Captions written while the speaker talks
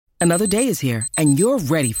Another day is here, and you're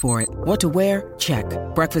ready for it. What to wear? Check.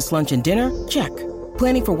 Breakfast, lunch, and dinner? Check.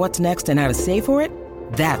 Planning for what's next and how to save for it?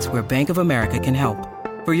 That's where Bank of America can help.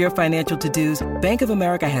 For your financial to-dos, Bank of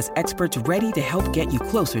America has experts ready to help get you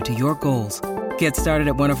closer to your goals. Get started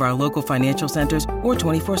at one of our local financial centers or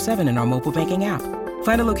 24/7 in our mobile banking app.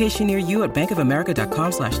 Find a location near you at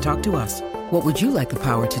bankofamerica.com/talktous. What would you like the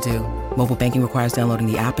power to do? Mobile banking requires downloading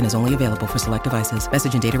the app and is only available for select devices.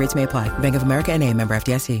 Message and data rates may apply. Bank of America N.A., member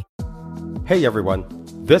FDIC. Hey everyone,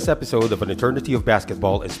 this episode of An Eternity of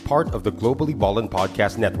Basketball is part of the Globally Ballin'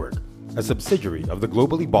 Podcast Network, a subsidiary of the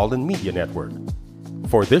Globally Ballin' Media Network.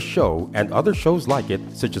 For this show and other shows like it,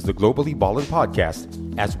 such as the Globally Ballin'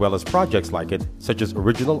 Podcast, as well as projects like it, such as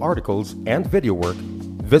original articles and video work,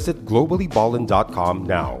 visit globallyballin.com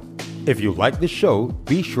now. If you like this show,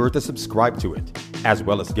 be sure to subscribe to it, as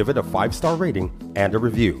well as give it a 5-star rating and a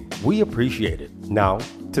review. We appreciate it. Now,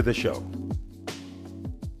 to the show.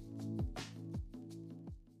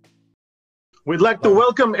 We'd like to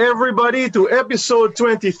welcome everybody to episode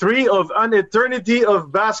 23 of An Eternity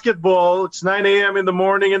of Basketball. It's 9 a.m. in the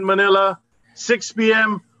morning in Manila, 6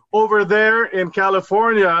 p.m. over there in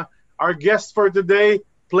California. Our guest for today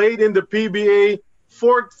played in the PBA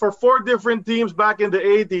for 4 different teams back in the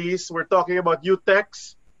 80s. We're talking about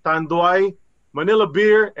UTEX, Tanduay, Manila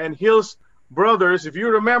Beer, and Hills Brothers. If you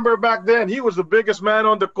remember back then, he was the biggest man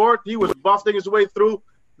on the court. He was buffing his way through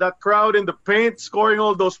that crowd in the paint, scoring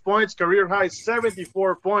all those points, career high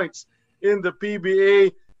 74 points in the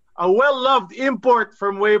PBA. A well-loved import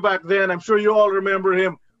from way back then. I'm sure you all remember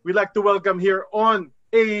him. We'd like to welcome here on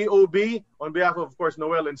AEOB, on behalf of course,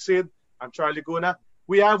 Noel and Sid. I'm Charlie Cuna.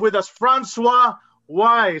 We have with us Francois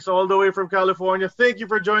Wise, all the way from California. Thank you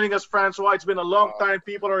for joining us, Francois. It's been a long time.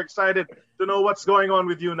 People are excited to know what's going on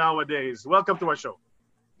with you nowadays. Welcome to our show.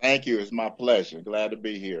 Thank you. It's my pleasure. Glad to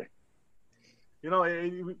be here. You know,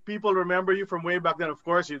 people remember you from way back then. Of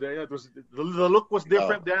course, the look was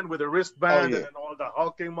different then with the wristband and all the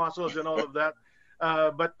hulking muscles and all of that.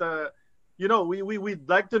 You know, we'd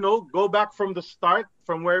like to know. Go back from the start,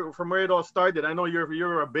 from where it all started. I know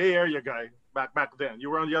you're a Bay Area guy back then. You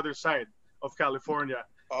were on the other side of California.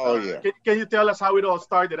 Can you tell us how it all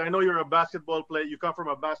started? I know you're a basketball player. You come from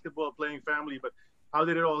a basketball playing family, but how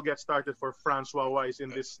did it all get started for Francois Wise in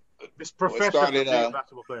this profession of being a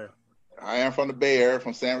basketball player? I am from the Bay Area,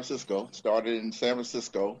 from San Francisco. Started in San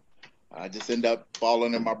Francisco. I just ended up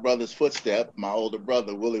following in my brother's footsteps. My older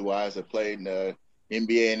brother, Willie Wise, had played in the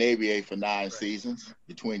NBA and ABA for 9 seasons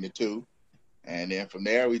between the two. And then from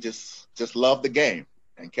there, we just loved the game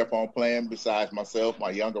and kept on playing besides myself, my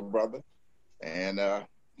younger brother. And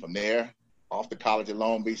from there, off to college at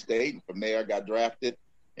Long Beach State. And from there, I got drafted,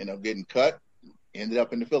 ended up getting cut, ended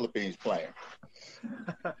up in the Philippines playing.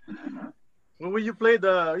 Well, when you played,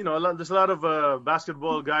 there's a lot of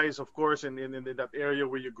basketball guys, of course, in that area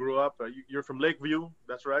where you grew up. You're from Lakeview,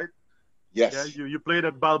 that's right? Yes. Yeah, you played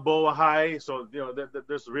at Balboa High, so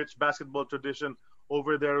there's rich basketball tradition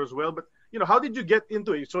over there as well. But how did you get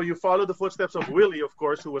into it? So you followed the footsteps of Willie, of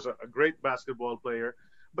course, who was a great basketball player.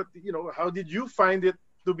 But how did you find it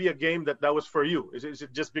to be a game that was for you? Is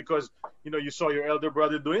it just because you saw your elder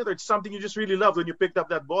brother doing it, or it's something you just really loved when you picked up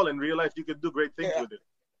that ball and realized you could do great things with it?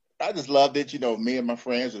 I just loved it. Me and my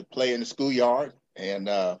friends would play in the schoolyard and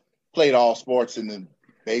played all sports in the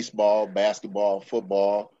baseball, basketball,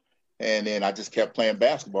 football. And then I just kept playing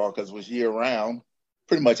basketball because it was year round.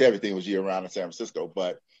 Pretty much everything was year round in San Francisco,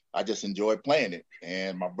 but I just enjoyed playing it.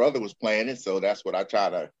 And my brother was playing it, so that's what I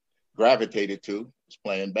tried to gravitate to, was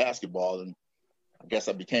playing basketball. And I guess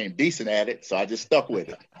I became decent at it, so I just stuck with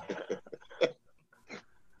it.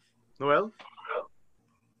 Noel?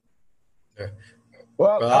 Yeah.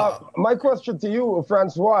 Well, my question to you,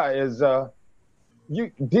 Francois, is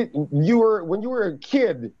when you were a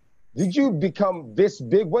kid, did you become this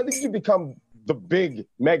big? When did you become the big,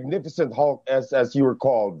 magnificent Hulk, as you were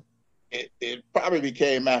called? It probably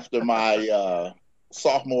became after my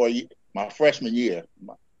my freshman year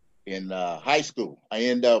in high school. I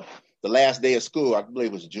ended up, the last day of school, I believe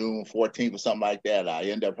it was June 14th or something like that, I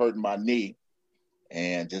ended up hurting my knee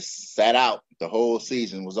and just sat out the whole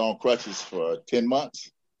season, was on crutches for 10 months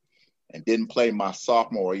and didn't play my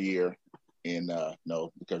sophomore year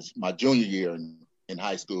because my junior year in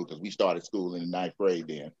high school, because we started school in the 9th grade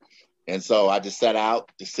then. And so I just sat out,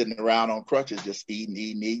 just sitting around on crutches, just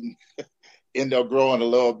eating, ended up growing a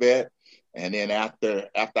little bit. And then after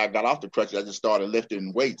I got off the crutches, I just started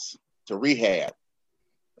lifting weights to rehab.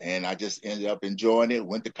 And I just ended up enjoying it,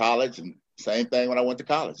 went to college, and same thing when I went to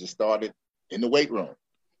college, just started in the weight room,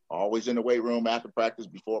 always in the weight room after practice,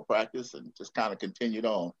 before practice, and just kind of continued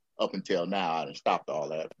on up until now. I done stopped all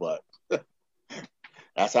that, but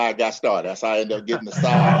That's how I got started. That's how I ended up getting the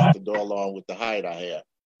size to go along with the height I had.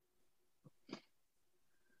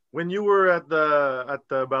 When you were at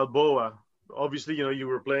the Balboa, obviously, you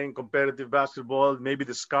were playing competitive basketball. Maybe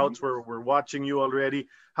the scouts were watching you already.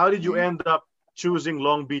 How did you end up choosing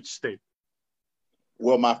Long Beach State?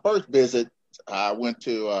 Well, my first visit I went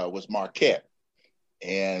to was Marquette,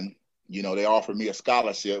 and they offered me a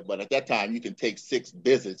scholarship. But at that time, you can take 6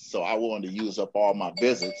 visits, so I wanted to use up all my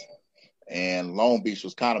visits. And Long Beach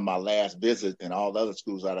was kind of my last visit, and all the other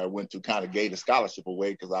schools that I went to kind of gave the scholarship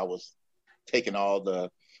away because I was taking all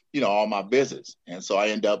my visits. And so I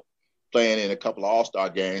ended up playing in a couple of all-star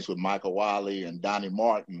games with Michael Wiley and Donnie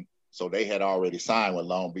Martin. So they had already signed with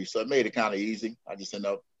Long Beach. So it made it kind of easy. I just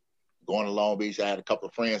ended up going to Long Beach. I had a couple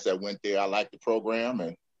of friends that went there. I liked the program,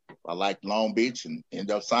 and I liked Long Beach, and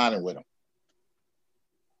ended up signing with them.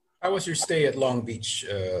 How was your stay at Long Beach,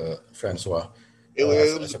 Francois?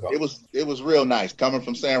 It was real nice. Coming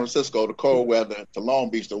from San Francisco, the cold weather, to Long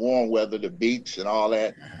Beach, the warm weather, the beach, and all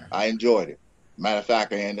that, I enjoyed it. Matter of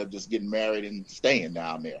fact, I ended up just getting married and staying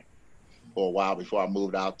down there for a while before I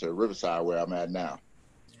moved out to Riverside, where I'm at now.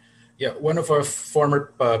 Yeah, one of our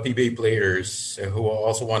former PBA players who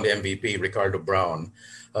also won the MVP, Ricardo Brown,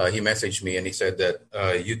 he messaged me and he said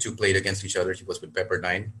that you two played against each other. He was with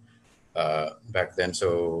Pepperdine back then.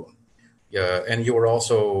 So, yeah, and you were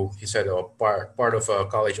also, he said, part of a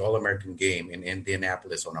college All-American game in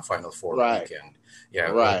Indianapolis on a Final Four weekend. Yeah,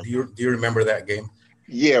 right. Do you remember that game?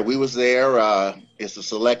 Yeah, we was there. It's a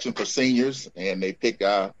selection for seniors, and they pick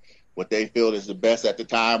what they feel is the best at the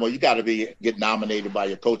time. Well, you got to get nominated by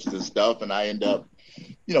your coaches and stuff, and I end up,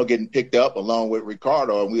 getting picked up along with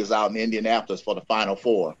Ricardo, and we was out in Indianapolis for the Final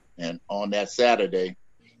Four. And on that Saturday,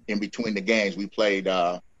 in between the games, we played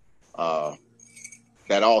that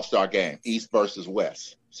All-Star game, East versus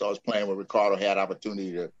West. So I was playing with Ricardo, had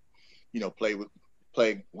opportunity to,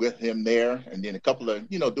 play with him there, and then a couple of,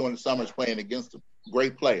 during the summers playing against him.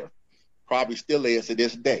 Great player. Probably still is to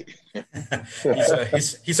this day.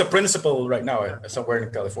 he's a principal right now somewhere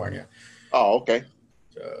in California. Oh, okay.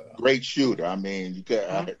 Great shooter. I mean,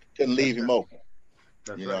 I couldn't leave him open.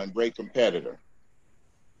 And great competitor.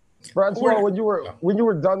 Francois, when you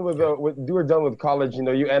were done with college,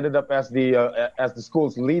 you ended up as the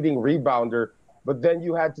school's leading rebounder, but then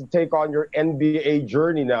you had to take on your NBA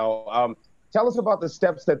journey now. Tell us about the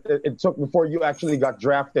steps that it took before you actually got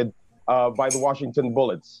drafted by the Washington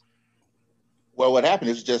Bullets. Well, what happened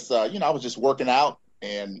is just, I was just working out,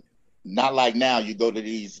 and not like now, you go to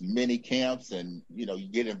these mini camps and, you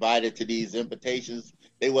get invited to these invitations.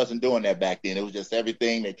 They wasn't doing that back then. It was just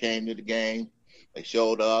everything. They came to the game. They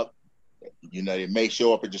showed up. They may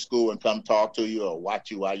show up at your school and come talk to you or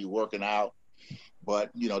watch you while you're working out. But,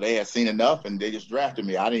 they had seen enough, and they just drafted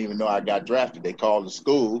me. I didn't even know I got drafted. They called the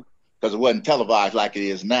school because it wasn't televised like it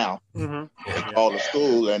is now. Mm-hmm. They called the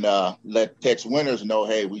school and let Tex Winters know,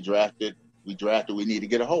 hey, we drafted, we need to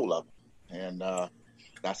get a hold of them. And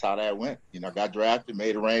that's how that went. Got drafted,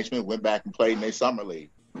 made arrangement, went back and played in their summer league.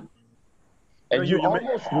 And you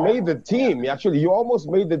almost made the team. Actually, you almost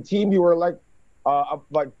made the team. You were like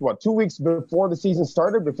 2 weeks before the season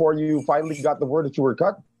started, before you finally got the word that you were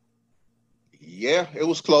cut? Yeah, it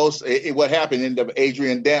was close. What happened ended up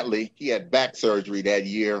Adrian Dantley, he had back surgery that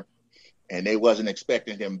year, and they wasn't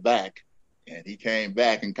expecting him back. And he came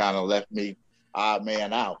back and kind of left me odd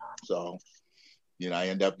man out. So, I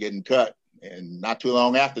ended up getting cut. And not too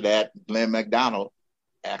long after that, Glenn McDonald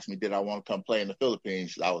asked me, did I want to come play in the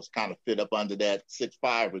Philippines? I was kind of fit up under that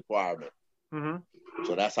 6'5" requirement. Mm-hmm.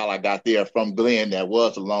 So that's how I got there from Glenn. That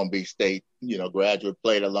was a Long Beach State, graduate,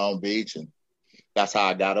 played at Long Beach, and that's how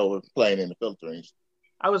I got over playing in the Philippines.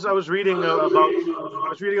 I was reading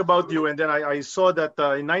about you, and then I saw that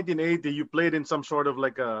in 1980 you played in some sort of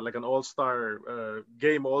like an all-star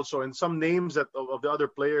game also, and some names of the other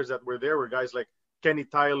players that were there were guys like Kenny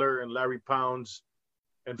Tyler and Larry Pounds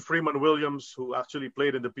and Freeman Williams, who actually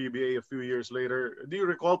played in the PBA a few years later. Do you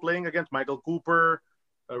recall playing against Michael Cooper,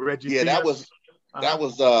 Reggie? Yeah, Theus? that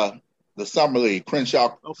was the summer league,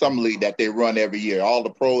 Crenshaw Summer League that they run every year. All the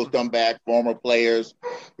pros come back, former players.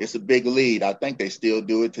 It's a big league. I think they still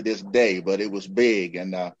do it to this day, but it was big.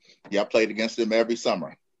 And I played against them every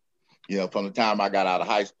summer. From the time I got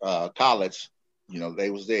out of college,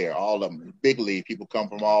 they was there. All of them, big league. People come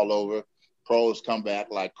from all over. Pros come back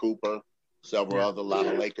like Cooper, several other, a lot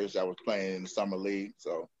of Lakers that was playing in the summer league.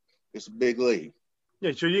 So it's a big league.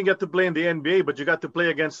 Yeah, so you didn't get to play in the NBA, but you got to play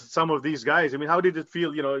against some of these guys. I mean, how did it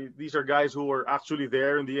feel? These are guys who were actually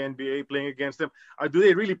there in the NBA playing against them. Do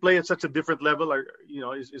they really play at such a different level? Or,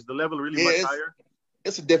 is the level really much higher?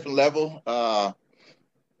 It's a different level. But,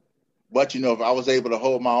 if I was able to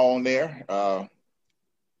hold my own there,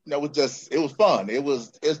 it was fun.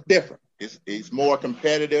 It's different. It's more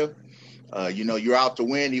competitive. You're out to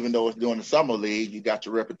win, even though it's during the summer league. You got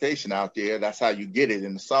your reputation out there. That's how you get it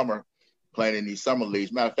in the summer, playing in these summer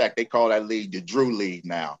leagues. Matter of fact, they call that league the Drew League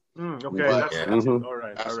now. Okay, all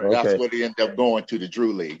right. That's what they end up going to, the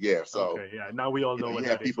Drew League. Yeah. So now we all know what you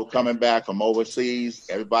that have people coming back from overseas.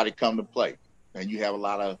 Everybody come to play, and you have a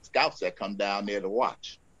lot of scouts that come down there to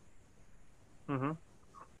watch. Mm-hmm.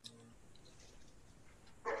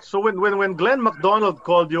 So when Glenn McDonald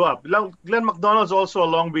called you up, Glenn McDonald's also a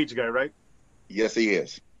Long Beach guy, right? Yes, he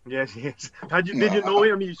is. Yes, he is. Did you know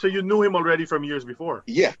him? So you knew him already from years before?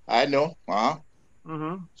 Yeah, I know.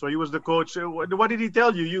 Mm-hmm. So he was the coach. What did he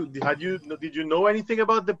tell you? Did you know anything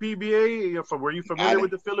about the PBA? Were you familiar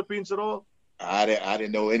with the Philippines at all? I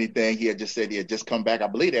didn't know anything. He had just said he had just come back. I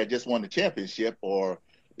believe they had just won the championship or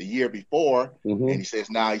the year before, and he says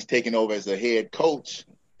now he's taking over as a head coach.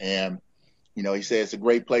 And he said it's a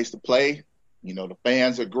great place to play. The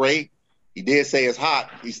fans are great. He did say it's hot.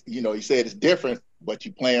 He said it's different, but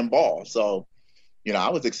you playing ball. So, I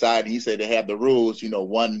was excited. He said they have the rules.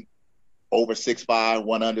 One over 6'5",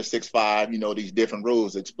 one under 6'5", these different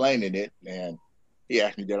rules explaining it. And he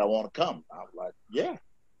asked me, did I want to come? I was like, yeah.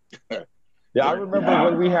 Yeah, I remember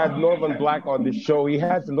when we had Norman Black on the show, he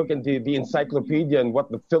had to look into the encyclopedia and what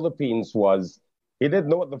the Philippines was. He didn't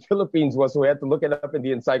know what the Philippines was, so he had to look it up in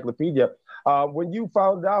the encyclopedia. When you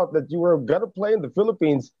found out that you were going to play in the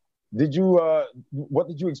Philippines, what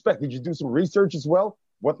did you expect? Did you do some research as well?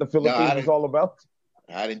 What the Philippines was all about?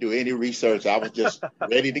 I didn't do any research. I was just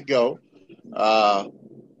ready to go. The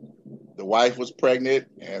wife was pregnant,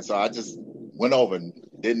 and so I just went over and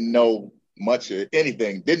didn't know much of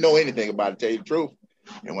anything. Didn't know anything about it, to tell you the truth.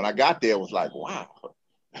 And when I got there, it was like, wow.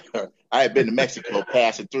 I had been to Mexico,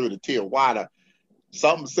 passing through to Tijuana,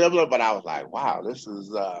 something similar, but I was like, wow, this is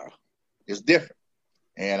it's different.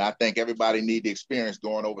 And I think everybody need the experience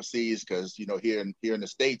going overseas because, here in the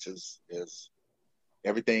States is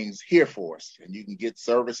everything's here for us and you can get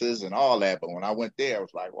services and all that. But when I went there, I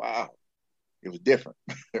was like, wow, it was different.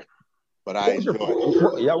 But I enjoyed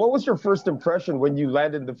it. Yeah, what was your first impression when you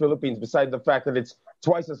landed in the Philippines, besides the fact that it's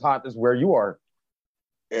twice as hot as where you are?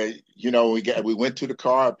 We went to the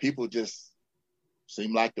car, people just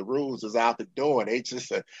seemed like the rules is out the door. They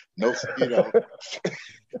just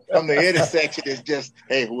from the intersection, it's just,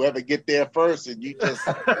 hey, whoever get there first, and you just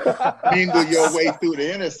mingle your way through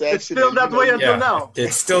the intersection. It's still that way until now.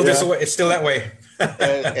 It's still this way. It's still that way.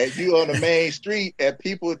 and you on the main street, and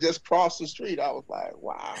people just cross the street. I was like,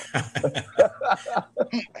 wow.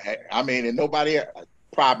 I mean, and nobody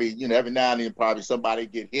probably, every now and then probably somebody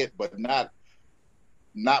get hit, but not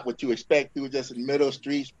what you expect. They were just in the middle of the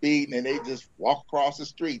street speeding, and they just walk across the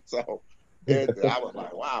street. So I was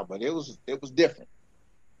like, wow, but it was different.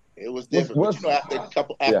 It was different. But,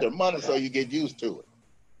 after a month or so, you get used to it.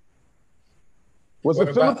 Was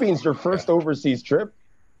the Philippines your first overseas trip?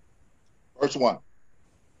 First one.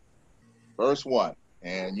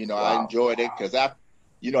 And, wow. I enjoyed it because after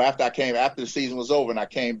the season was over and I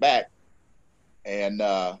came back, and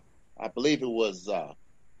I believe it was I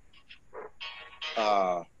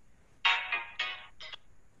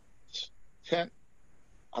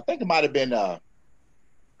think it might have been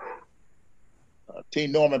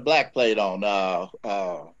Team Norman Black played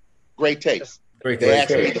on Great Taste.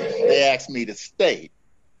 They asked me to stay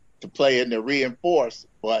to play in the reinforce,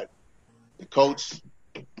 but the coach,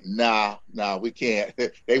 nah, we can't.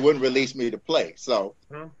 They wouldn't release me to play. So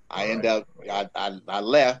I ended up, I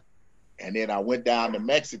left, and then I went down to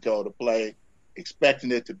Mexico to play,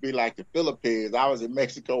 expecting it to be like the Philippines. I was in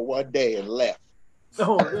Mexico one day and left.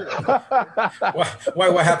 Oh, really? Why?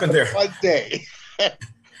 What happened there?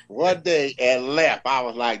 One day and left. I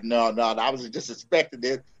was like, no. I was just expecting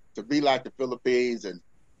it to be like the Philippines. And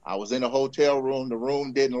I was in a hotel room. The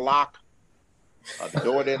room didn't lock. The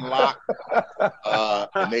door didn't lock.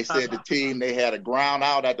 And they said the team, they had a ground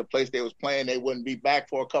out at the place they was playing. They wouldn't be back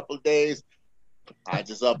for a couple of days. I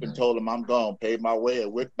just up and told them I'm gone, paid my way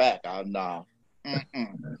and went back. I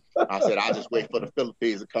said, I'll just wait for the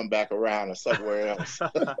Philippines to come back around or somewhere else.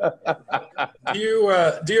 Do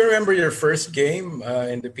you remember your first game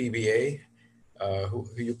in the PBA? Who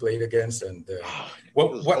you played against, and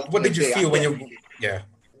what did you feel when you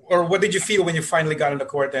or what did you feel when you finally got on the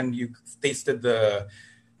court and you tasted the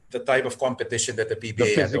type of competition that the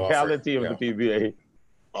PBA had to offer? The physicality of the PBA.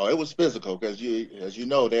 Oh, it was physical because as you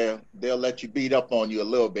know, they'll let you beat up on you a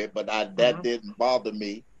little bit, but that didn't bother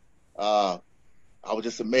me. I was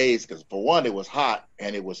just amazed because, for one, it was hot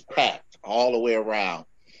and it was packed all the way around.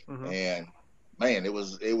 And man, it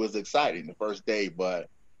was exciting the first day, but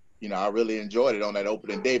I really enjoyed it on that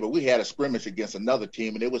opening day. But we had a scrimmage against another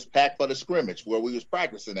team, and it was packed for the scrimmage where we was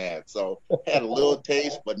practicing at. So had a little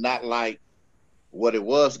taste, but not like what it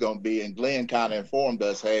was going to be. And Glenn kind of informed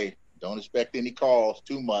us, hey, don't expect any calls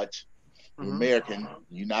too much. You're American.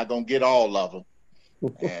 You're not going to get all of them.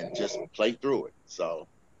 And just play through it. So,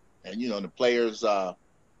 and, the players,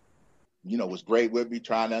 was great with me,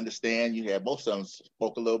 trying to understand. You had both of them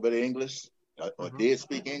spoke a little bit of English or did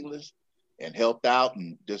speak English and helped out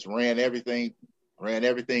and just ran everything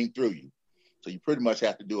through you. So you pretty much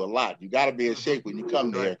have to do a lot. You got to be in shape when you come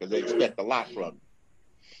there because they expect a lot from you.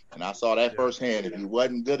 And I saw that firsthand. If you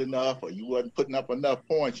wasn't good enough or you wasn't putting up enough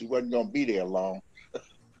points, you wasn't going to be there long.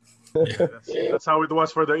 That's how it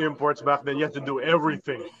was for the imports back then. You had to do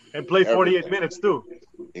everything and play 48 minutes too.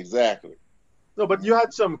 Exactly. No, but you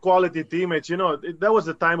had some quality teammates. That was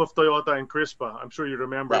the time of Toyota and Crispa. I'm sure you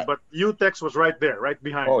remember. Right. But UTEX was right there, right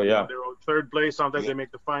behind. Oh, yeah. They were third place. Sometimes they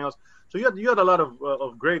make the finals. So you had a lot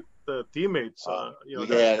of great teammates.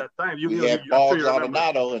 That time. We had Boggs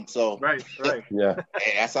Autonato, and so right. Yeah.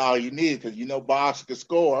 And that's all you need because Boggs could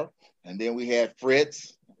score. And then we had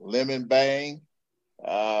Fritz, Lemon Bang,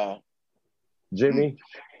 Jimmy.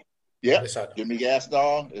 Yeah, Jimmy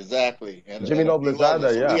Gaston, exactly. And Jimmy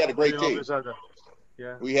Noblezada, yeah. We had a great team.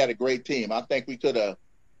 Yeah. We had a great team. I think we could have.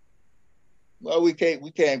 Well, we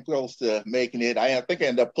came close to making it. I think I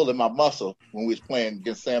ended up pulling my muscle when we was playing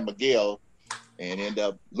against San Miguel, and ended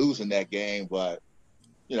up losing that game. But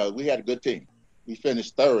we had a good team. We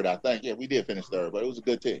finished third, I think. Yeah, we did finish third, but it was a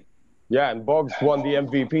good team. Yeah, and Boggs won the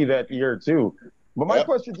MVP that year too. But my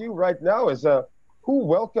question to you right now is, who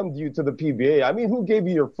welcomed you to the PBA? I mean, who gave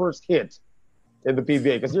you your first hit in the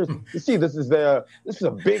PBA? Because you see, this is a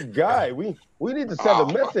big guy. We need to send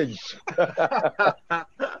a message.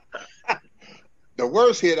 The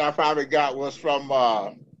worst hit I probably got was from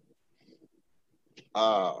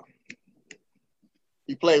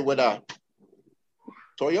he played with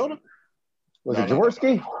Toyota. Was it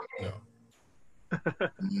Jaworski? No.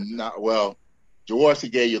 No, well,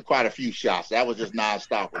 Jaworski gave you quite a few shots. That was just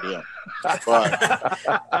nonstop with him.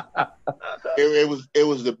 But it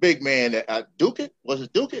was the big man that Duquette. Was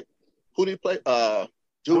it Duquette? Who did he play? Ed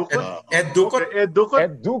Ducot. Ed Ducot.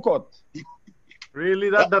 Ed Ducot. Really?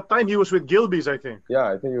 That time he was with Gilby's, I think.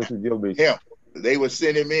 Yeah, I think he was with Gilby's. Him. They would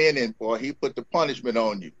send him in, and boy, he put the punishment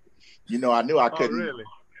on you. I knew I couldn't. Oh, really?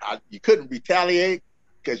 You couldn't retaliate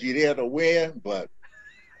because you there to win, but.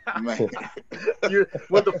 Man.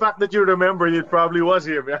 Well, the fact that you remember it probably was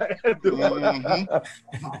him,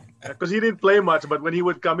 because he didn't play much. But when he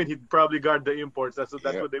would come in, he'd probably guard the imports. That's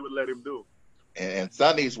what they would let him do. And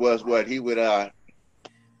Sonny's was what he would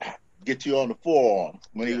get you on the forearm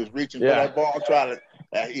when he was reaching for that ball.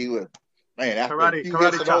 He would, man. After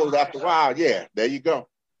karate those, after a while, there you go.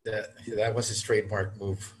 That was his trademark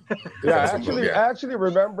move. Yeah, I actually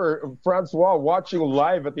remember Francois watching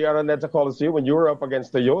live at the Araneta Coliseum when you were up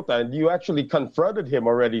against Toyota, and you actually confronted him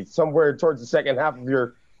already somewhere towards the second half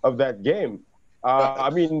of that game. I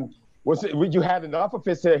mean, you had enough of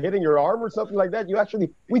his hitting your arm or something like that?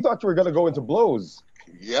 We thought you were going to go into blows.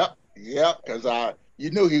 Yep, because you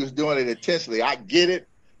knew he was doing it intentionally. I get it,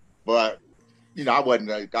 but.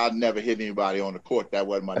 I'd never hit anybody on the court. That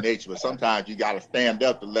wasn't my nature. But sometimes you got to stand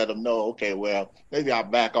up to let them know, okay, well, maybe I'll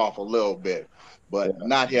back off a little bit. But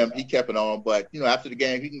not him. He kept it on. But, after the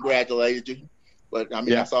game, he congratulated you. But, I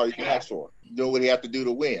mean, that's all you can ask for. You know what he have to do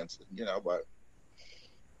to win, But,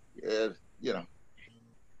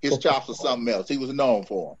 his chops are something else. He was known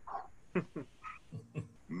for them.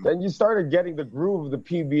 Then you started getting the groove of the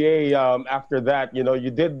PBA after that. You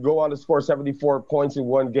did go on to score 74 points in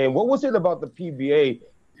one game. What was it about the PBA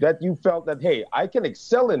that you felt that, hey, I can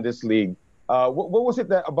excel in this league? What was it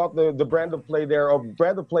about the brand of play there, or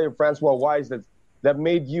brand of play of Francois Wise that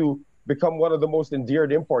made you become one of the most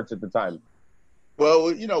endeared imports at the time? Well,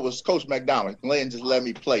 it was Coach McDonald. Glenn just let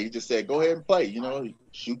me play. He just said, go ahead and play.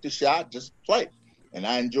 Shoot the shot, just play. And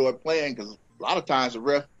I enjoyed playing because a lot of times the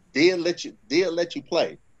ref did let you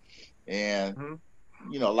play. And,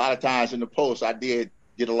 a lot of times in the post, I did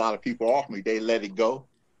get a lot of people off me. They let it go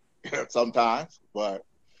sometimes. But,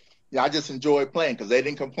 I just enjoyed playing because they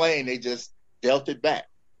didn't complain. They just dealt it back.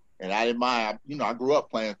 And I didn't mind. I grew up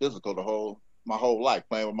playing physical my whole life,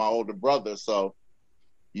 playing with my older brother. So,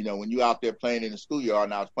 when you out there playing in the schoolyard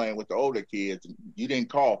and I was playing with the older kids, you didn't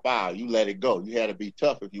call foul. You let it go. You had to be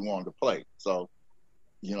tough if you wanted to play. So,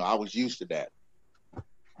 I was used to that.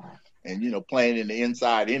 And, playing in the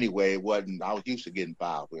inside anyway, I was used to getting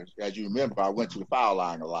fouled. As you remember, I went to the foul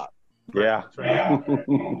line a lot. Yeah.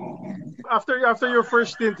 After your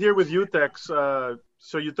first stint here with UTEX,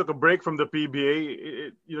 So you took a break from the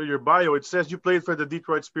PBA. Your bio, it says you played for the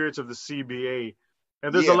Detroit Spirits of the CBA.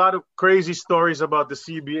 And there's a lot of crazy stories about the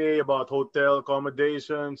CBA, about hotel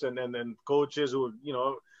accommodations and coaches who,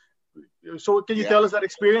 So can you tell us that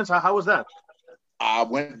experience? How was that? I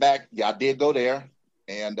went back. Yeah, I did go there.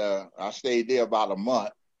 And I stayed there about a month.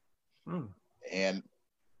 And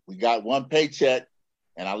we got one paycheck.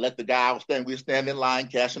 And I let the guy, we were standing in line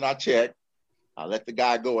cashing our check. I let the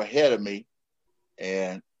guy go ahead of me.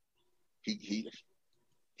 And he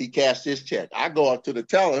cashed his check. I go up to the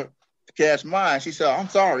teller to cash mine. She said, "I'm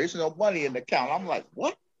sorry, there's no money in the account." I'm like,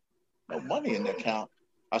 "What? No money in the account?"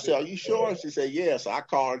 I said, "Are you sure?" She said, "Yes." Yeah. So I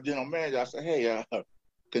called the general manager. I said, "Hey,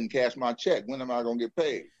 couldn't cash my check. When am I going to get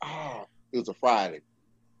paid?" "Oh, it was a Friday."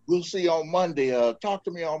 "We'll see you on Monday. Talk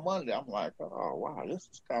to me on Monday." I'm like, "Oh, wow, this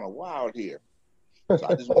is kind of wild here." So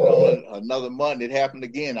I just went on another month. It happened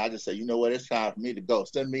again. I just said, "You know what? It's time for me to go.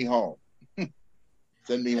 Send me home."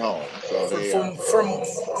 Send me home. So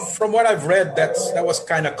from what I've read, that was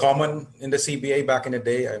kind of common in the CBA back in the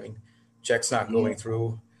day. I mean, checks not going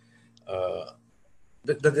through.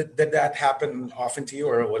 Did that happen often to you,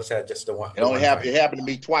 or was that just the one? It happened to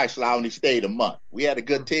me twice. So I only stayed a month. We had a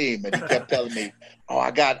good team, and he kept telling me, "Oh, I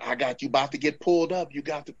got you about to get pulled up. You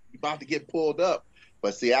about to get pulled up."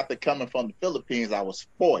 But see, after coming from the Philippines, I was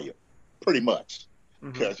spoiled, pretty much,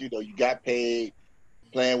 because you got paid.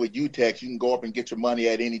 Playing with UTEX, you can go up and get your money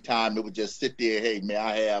at any time. It would just sit there. "Hey, may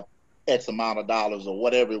I have X amount of dollars," or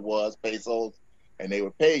whatever it was, pesos, and they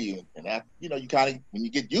would pay you. And that, you kind of, when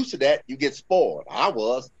you get used to that, you get spoiled. I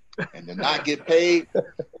was, and to not get paid,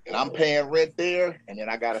 and I'm paying rent there, and then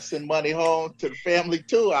I got to send money home to the family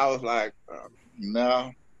too. I was like,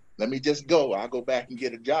 no, let me just go. I'll go back and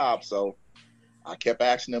get a job. So I kept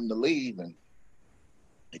asking them to leave, and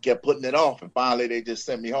they kept putting it off, and finally they just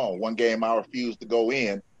sent me home. One game I refused to go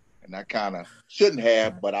in, and I kind of shouldn't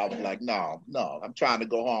have, but I was like, no, I'm trying to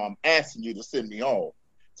go home. I'm asking you to send me home.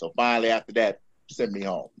 So finally after that, send me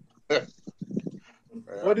home.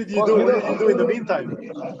 What did you do? What did you do in the meantime?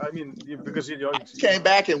 I mean, because came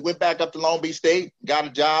back and went back up to Long Beach State, got a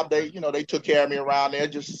job. They took care of me around there,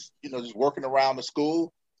 just working around the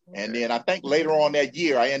school. And then I think later on that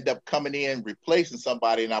year, I ended up coming in, replacing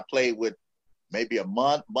somebody, and I played with maybe a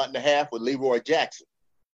month and a half with Leroy Jackson,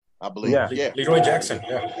 I believe. Yeah. Leroy Jackson,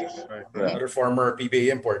 another former PBA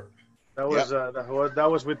import. That was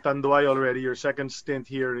with Tanduay already. Your second stint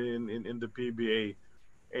here in the PBA,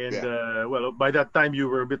 and by that time you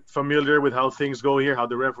were a bit familiar with how things go here, how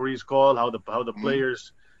the referees call, how the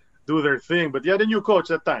players do their thing. But you had a new coach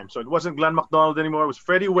that time, so it wasn't Glenn McDonald anymore. It was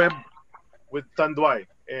Freddie Webb with Tanduay,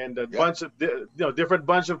 and a bunch of different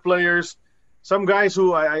bunch of players. Some guys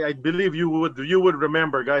who I believe you would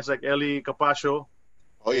remember, guys like Eli Capascio,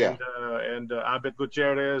 and Abet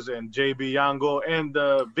Gutierrez and JB Yango and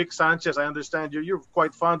Vic Sanchez. I understand you're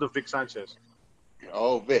quite fond of Vic Sanchez.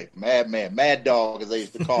 Oh, Vic, madman, mad dog, as they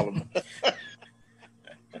used to call him.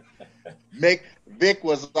 Vic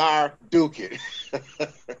was our Duke.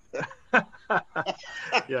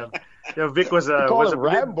 Yeah, Vic was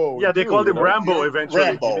Rambo. Yeah, they called him Rambo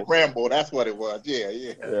eventually. Rambo, that's what it was.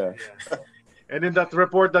 Yeah. And in that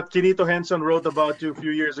report that Kinito Henson wrote about you a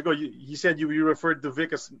few years ago, he said you referred to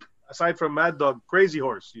Vic as, aside from Mad Dog, Crazy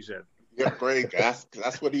Horse, you said. Yeah, great.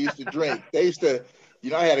 That's what he used to drink. They used to,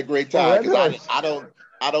 I had a great time because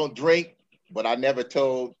I don't drink, but I never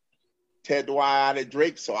told Ted Dwyer I didn't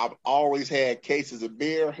drink, so I've always had cases of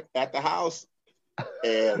beer at the house.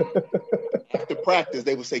 And after practice,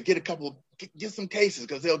 they would say, get some cases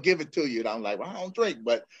because they'll give it to you. And I'm like, well, I don't drink,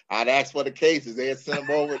 but I'd ask for the cases. They'd send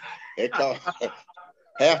them over.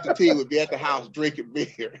 Half the team would be at the house drinking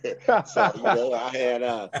beer. So, I had,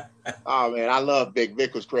 I love Vic.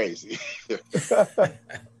 Vic was crazy. What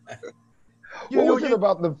was it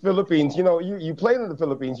about the Philippines? You played in the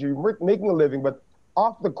Philippines, you were making a living, but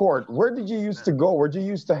off the court, where did you used to go? Where did you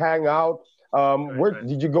used to hang out?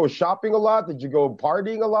 Did you go shopping a lot? Did you go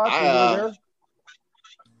partying a lot when you were there?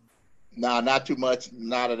 No, not too much.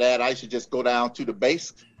 None of that. I used to just go down to the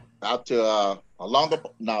base, out to Clark.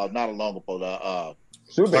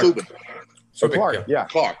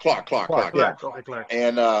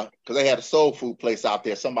 And because they had a soul food place out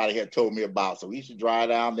there, somebody had told me about. So we used to drive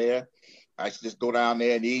down there. I used to just go down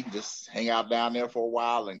there and eat, and just hang out down there for a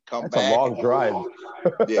while and come back. That's a long drive.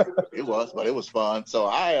 Yeah, it was, but it was fun. So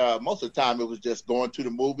I most of the time it was just going to the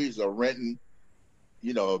movies or renting.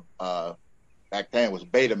 Back then it was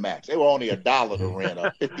Betamax. They were only $1 to rent, or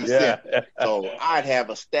 50 cents. So I'd have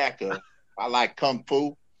a stack of. I like Kung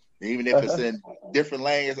Fu, even if it's in different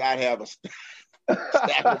languages. I'd have a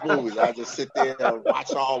stack of movies. I just sit there and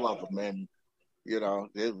watch all of them, and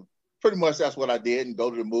pretty much that's what I did, and go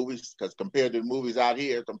to the movies, because compared to the movies out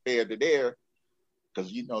here, compared to there,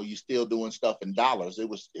 because you're still doing stuff in dollars. It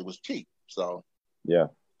was cheap. So yeah,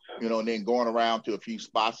 and then going around to a few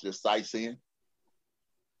spots just sightseeing.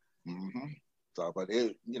 Mm-hmm. So, but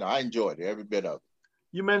I enjoyed it, every bit of it.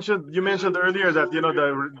 You mentioned earlier that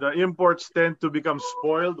the imports tend to become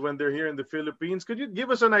spoiled when they're here in the Philippines. Could you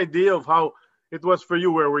give us an idea of how it was for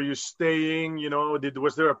you? Where were you staying?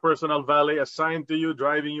 Was there a personal valet assigned to you,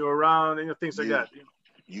 driving you around, things like that?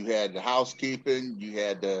 You had the housekeeping, you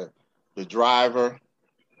had the driver,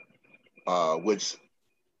 which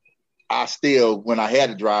I still, when I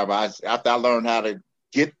had a driver, after I learned how to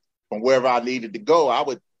get from wherever I needed to go, I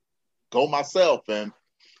would go myself, and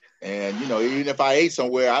even if I ate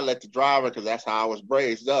somewhere, I let the driver, because that's how I was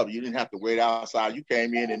raised up. You didn't have to wait outside. You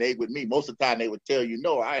came in and ate with me. Most of the time they would tell you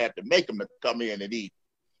no. I had to make them to come in and eat.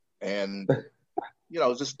 And,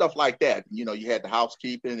 just stuff like that. You had the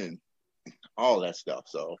housekeeping and all that stuff.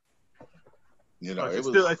 So, it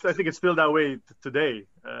was. I think it's still that way today.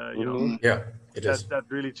 Yeah, it is. That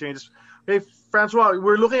really changes. Hey, Francois,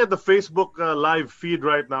 we're looking at the Facebook live feed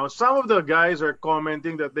right now. Some of the guys are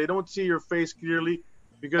commenting that they don't see your face clearly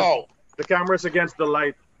because the camera's against the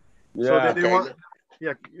light. Yeah. So they want.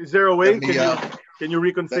 Yeah. Is there a way? Can you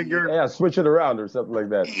reconfigure? Switch it around or something like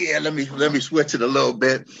that. Yeah, let me switch it a little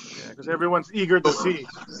bit. Yeah, because everyone's eager to see.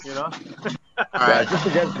 All right. Just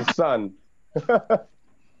against the sun.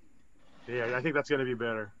 Yeah, I think that's gonna be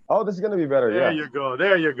better. Oh, this is gonna be better. There you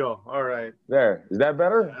go. All right. There. Is that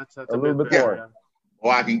better? Yeah, that's a little bit more. Yeah.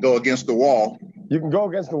 Or I can go against the wall. You can go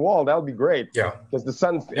against the wall. That would be great. Yeah. Because the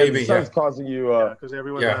sun's causing you. Because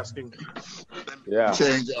everyone's asking. Yeah.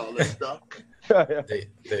 Change all this stuff.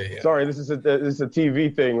 Sorry, this is a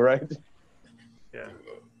TV thing, right? Yeah.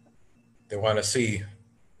 They want to see.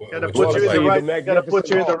 Gotta put you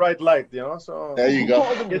in the right light, So there you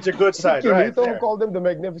go. Get your good side, right? Who called him the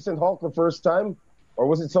Magnificent Hulk the first time, or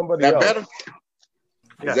was it somebody else? Better?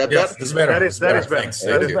 Yeah. Is that Yes, better? this is better. That is better. Thanks.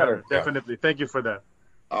 That is you. better. Yeah. Definitely. Thank you for that.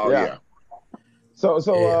 Oh yeah.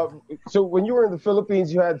 So when you were in the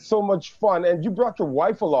Philippines, you had so much fun, and you brought your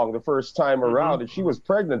wife along the first time around, and she was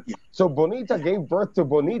pregnant. So Bonita gave birth to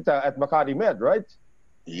Bonita at Makati Med, right?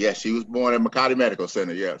 Yes, she was born at Makati Medical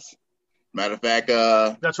Center. Yes. Matter of fact,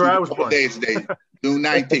 that's where I was born. Days today, June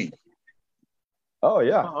 19th. Oh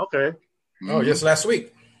yeah. Oh, okay. Oh, just last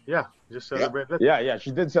week. Yeah, just celebrate that. Yeah,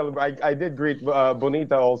 she did celebrate. I did greet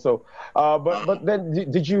Bonita also. But then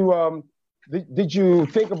did you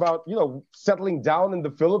think about settling down in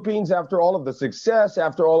the Philippines after all of the success,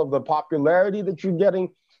 after all of the popularity that you're getting?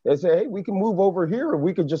 They say, hey, we can move over here, and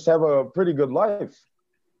we could just have a pretty good life.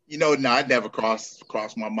 No, it never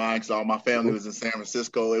crossed my mind, because all my family was in San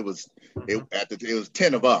Francisco. It was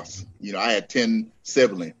 10 of us. I had 10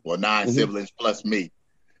 siblings, 9 siblings plus me,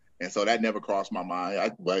 and so that never crossed my mind.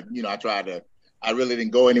 I really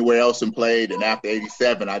didn't go anywhere else and played. And after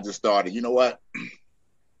 '87, I just started. You know what?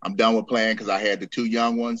 I'm done with playing, because I had the 2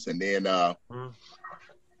 young ones, and then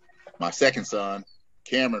my second son,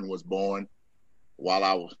 Cameron, was born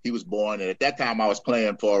he was born, and at that time I was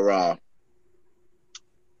playing for.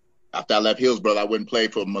 After I left Hillsborough, I went and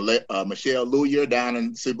played for Michelle Luyer down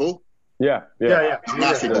in Cebu. Yeah.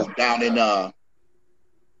 Not Cebu, down in. That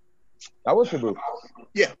was Cebu.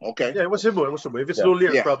 Yeah. Okay. Yeah, it was Cebu. If it's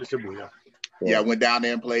Luyer, it's probably Cebu. Yeah. Yeah, I went down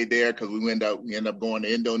there and played there, because we ended up going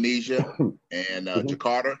to Indonesia and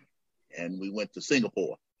Jakarta, and we went to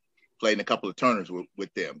Singapore, played in a couple of tournaments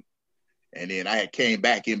with them. And then I had came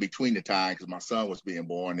back in between the time, because my son was being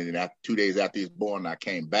born, and then 2 days after he was born, I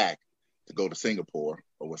came back to go to Singapore.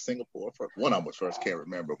 Or was Singapore first? One of them was first, can't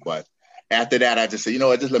remember. But after that, I just said,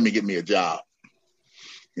 just let me get me a job.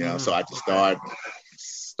 So I just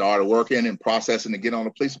started working and processing to get on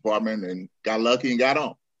the police department, and got lucky and got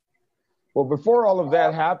on. Well, before all of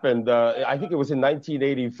that happened, I think it was in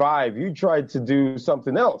 1985, you tried to do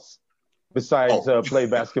something else besides play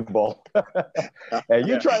basketball. And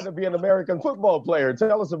you tried to be an American football player.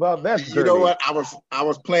 Tell us about that journey. You know what? I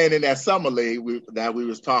was playing in that summer league that we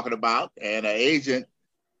was talking about, and an agent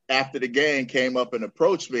after the game came up and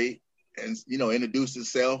approached me and, introduced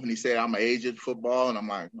himself, and he said, I'm an agent football. And I'm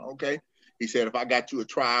like, okay. He said, if I got you a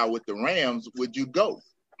trial with the Rams, would you go?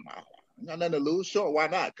 I'm like, I got nothing to lose. Sure, why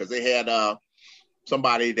not? Because they had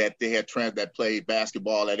somebody that they had that played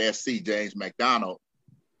basketball at SC, James McDonald,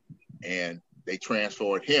 and they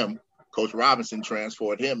transferred him. Coach Robinson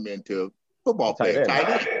transferred him into football player,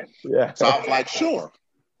 tight end. Yeah. So I was like, sure,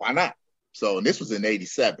 why not? So, and this was in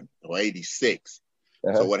 87 or 86.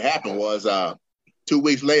 So what happened was 2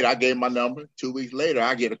 weeks later, I gave my number. 2 weeks later,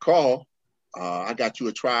 I get a call I got you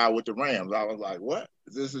a trial with the Rams. I was like, what?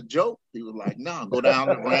 Is this a joke? He was like, no, go down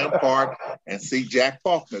to Ram Park and see Jack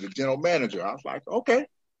Faulkner, the general manager. I was like, okay.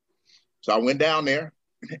 So I went down there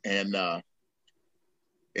and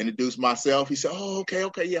introduced myself. He said, oh,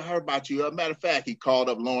 okay, yeah, I heard about you. As a matter of fact, he called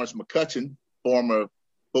up Lawrence McCutcheon, former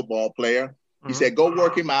football player. He said, go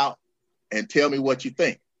work him out and tell me what you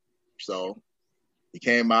think. So he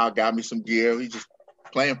came out, got me some gear. He just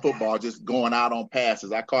playing football, just going out on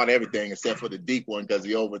passes. I caught everything except for the deep one because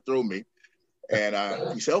he overthrew me.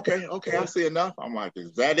 And he said, okay, I see enough. I'm like,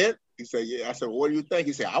 is that it? He said, yeah. I said, well, what do you think?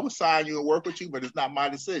 He said, I would sign you and work with you, but it's not my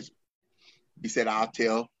decision. He said, I'll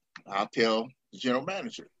tell the general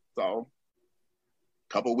manager. So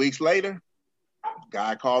a couple of weeks later,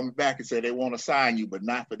 guy called me back and said they want to sign you, but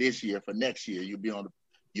not for this year, for next year.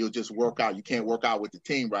 You'll just work out. You can't work out with the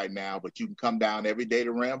team right now, but you can come down every day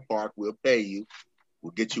to Ram Park. We'll pay you.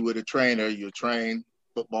 We'll get you with a trainer. You'll train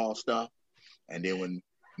football stuff. And then when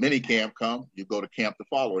mini camp come, you go to camp the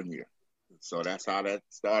following year. So that's how that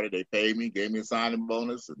started. They paid me, gave me a signing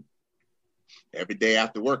bonus. And every day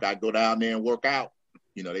after work, I'd go down there and work out.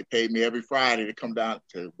 You know, they paid me every Friday to come down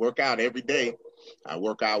to work out every day. I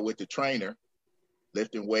work out with the trainer.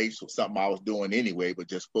 Lifting weights was something I was doing anyway, but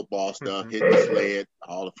just football stuff, hitting the sled,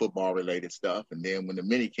 all the football-related stuff. And then when the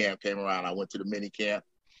mini camp came around, I went to the mini camp.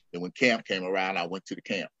 Then when camp came around, I went to the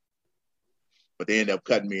camp. But they ended up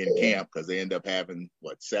cutting me in camp because they ended up having,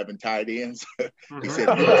 7 tight ends? He said,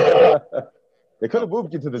 they could have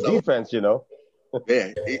moved you to the defense, you know.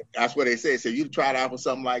 Yeah, that's what they said. So you tried out for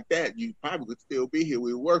something like that, you probably would still be here.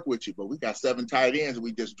 We would work with you, but we got 7 tight ends and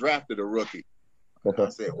we just drafted a rookie. I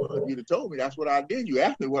said, well, if you'd have told me that's what I did, you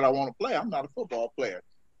asked me what I want to play. I'm not a football player.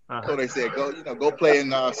 So they said, go play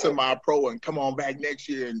in semi-pro and come on back next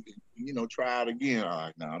year and try out again. I'm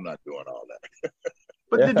like, no, I'm not doing all that.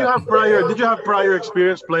 But did you have prior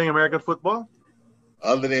experience playing American football?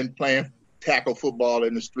 Other than playing tackle football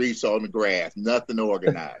in the streets on the grass, nothing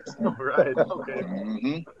organized. Right. Okay.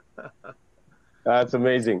 Mm-hmm. That's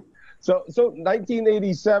amazing. So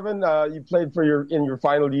 1987, you played in your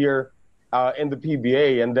final year in the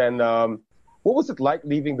PBA, and then what was it like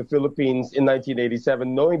leaving the Philippines in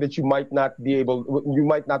 1987, knowing that you might not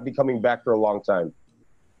be coming back for a long time?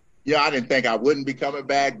 Yeah, I didn't think I wouldn't be coming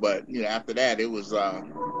back, but after that, it was. Of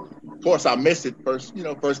course, I missed it first.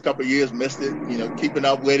 First couple of years, missed it. Keeping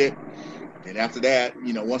up with it, and after that,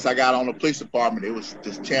 once I got on the police department, it was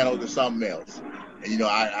just channeled to something else. And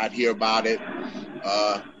I'd hear about it.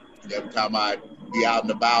 Every time I'd be out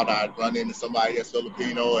and about, I'd run into somebody that's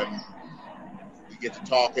Filipino, and we get to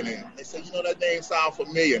talking, and they say, that name sounds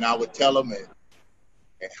familiar, and I would tell them, and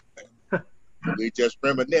we just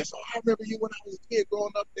reminisce. Oh, I remember you when I was a kid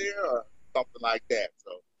growing up there, or something like that.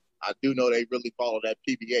 So I do know they really follow that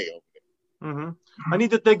PBA over there. Mm-hmm. I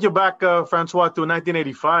need to take you back, Francois, to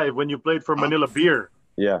 1985 when you played for Manila Beer.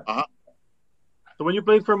 Yeah. So when you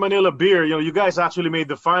played for Manila Beer, you guys actually made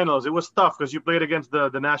the finals. It was tough because you played against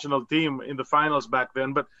the national team in the finals back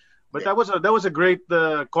then. But yeah, that was a great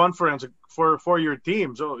conference for your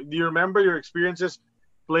team. So do you remember your experiences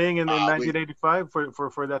playing in 1985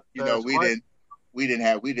 for that? We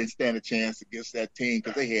didn't stand a chance against that team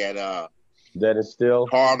because they had Dennis Steele,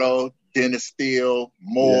 Cardo, Dennis Steele,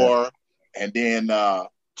 Moore, and then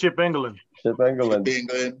Chip England, and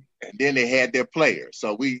then they had their players.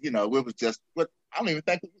 So it was just I don't even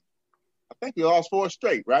think. I think we lost 4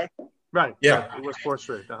 straight, right? Right. Yeah, it was 4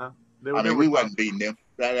 straight. We wasn't beating them.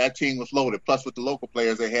 That team was loaded. Plus, with the local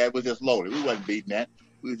players they had, was just loaded. We wasn't beating that.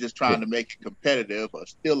 We were just trying to make it competitive, or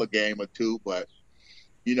still a game or two. But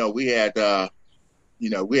we had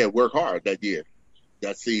worked hard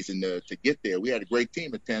that season to get there. We had a great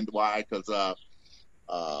team at 10. Why? Because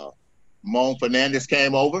Mon Fernandez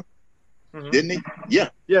came over, didn't he? Yeah.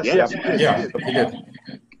 Yes. Yeah, he did.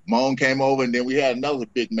 Mon came over, and then we had another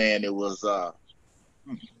big man. It was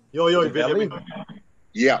Yo Benjamin.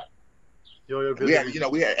 Yeah. Yo We had,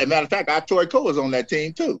 as a matter of fact, our Troy Cole was on that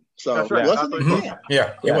team too. So that's right. wasn't he?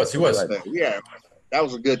 Yeah, he was. Yeah, that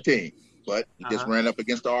was a good team, but he just ran up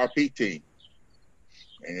against the RP team,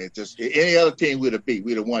 and it just any other team we'd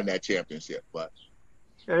have won that championship. But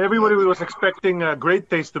everybody was expecting Great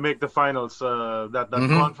Taste to make the finals. That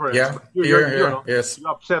conference. Yeah, yes. You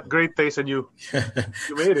upset Great Taste and you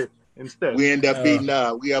made it instead. We end up beating.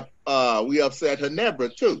 We upset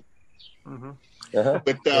Ginebra too. Mm-hmm.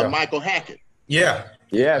 With Michael Hackett. Yeah.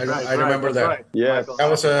 Yes. I remember that. Right. Yes. That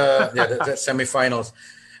was the semifinals.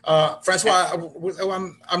 Francois,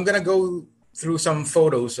 I'm gonna go through some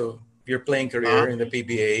photos of your playing career in the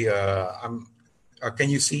PBA. Can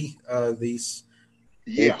you see these?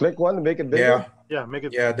 Yeah. Click one to make it bigger. Yeah, make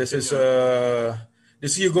it. Yeah, this is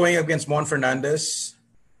This is you going against Juan Fernandez.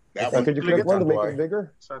 That one. Could you click one to make it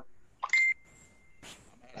bigger?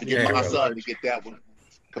 To get my son to get that one.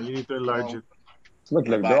 You need to enlarge it. Look,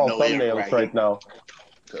 they're all thumbnails right now.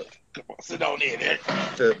 Come on, sit on in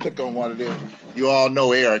there. Click on one of them. You all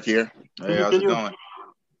know Eric here. Hey, how's it going?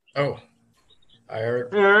 Oh, hi,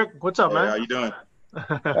 Eric. Hey, Eric, what's up, Hey, man? how you doing?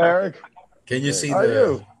 Eric, Can you see How are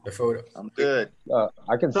you? the photo? I'm good.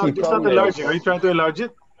 I can So see it's not enlarging. thumbnails. Are you trying to enlarge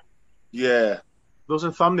it? Yeah. Those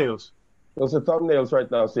are thumbnails. Those are thumbnails right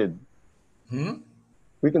now, Sid.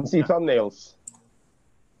 We can see thumbnails.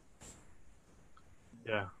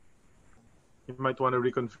 Yeah. You might want to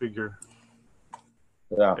reconfigure.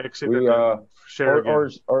 Yeah. Exit We, and then share again.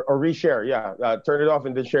 or reshare. Yeah. Turn it off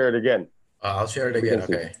and then share it again. I'll share it again. can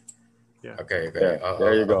see. Okay. Yeah. Okay. Yeah.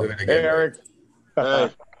 There you I'll go. do it again. Hey, Eric. Hey.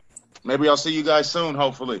 Maybe I'll see you guys soon,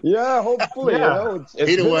 hopefully. Yeah, hopefully. Yeah. You know, it's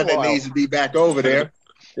He the been one a that while. needs to be back over there.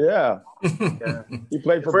 Yeah. He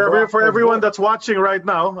played for For everyone that's watching right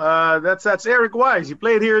now, that's Eric Wise. He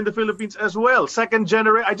played here in the Philippines as well. Second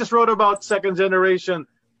generation. I just wrote about second generation.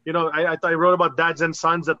 You know, I wrote about dads and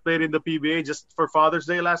sons that played in the PBA just for Father's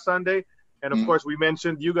Day last Sunday, and of course we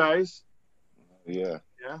mentioned you guys. Yeah.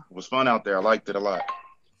 Yeah. It was fun out there. I liked it a lot.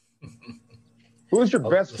 Who's your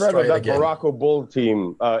best let's friend try of it that again. Morocco Bull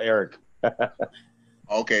team, Eric?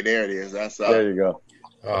 Okay, there it is. That's There you go.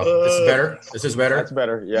 This is better. This is better. That's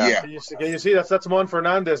better. Yeah. yeah. Can you see that's Juan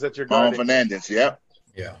Fernandez that you're Juan guarding, Fernandez. Yep.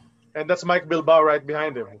 Yeah. and that's Mike Bilbao right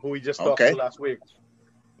behind him, who we just talked Okay. to last week.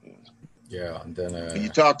 Yeah. And then Can you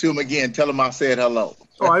talk to him again? Tell him I said hello.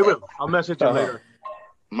 Oh, I will. I'll message him later.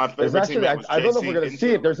 My There's favorite actually, teammate was I don't know if JC, we're going to didn't see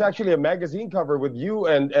you? it. There's actually a magazine cover with you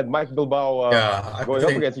and Mike Bilbao I going up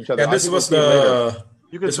think- against each other. Yeah, I this think was we'll see it later. the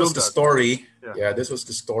You can this was zoom the that. story. Yeah. Yeah, this was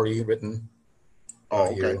the story written. Oh,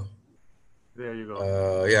 okay. here. There you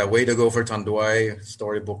go. Yeah, way to go for Tanduay.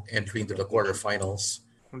 Storybook entry into the quarterfinals.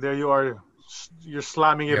 And there you are. You're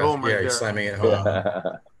slamming it Yeah, home right yeah, there. you're slamming it home.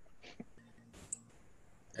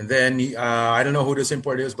 And then I don't know who this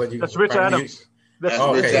import is, but you That's Rich apparently- Adams. That's That's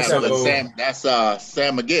Oh, Rich okay, Adams. so- That's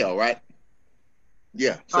Sam Miguel, right?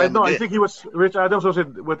 Yeah. I Sam know. I Miguel. think he was Rich Adams was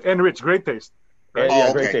with Enrich, Great Taste. Yeah, Oh,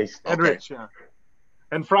 okay. great taste. Okay. Enrich, yeah.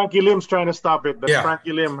 And Frankie Lim's trying to stop it. That's Yeah.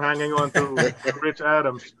 Frankie Lim hanging on to Rich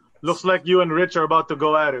Adams. Looks like you and Rich are about to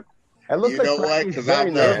go at it. It looks You like know what? Frankie's 'Cause very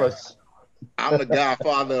I'm nervous. I'm the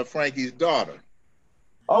godfather of Frankie's daughter.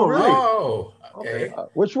 Oh, really? Oh, okay.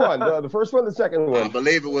 Which one? The first one, the second I one?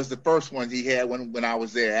 believe it was the first one he had when I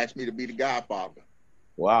was there. Asked me to be the godfather.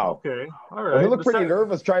 Wow. Okay, all Well, right. he looked The pretty sec-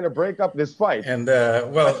 nervous trying to break up this fight. And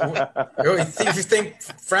if you think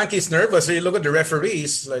Frankie's nervous, you look at the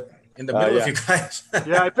referees, like in the middle yeah. of you guys.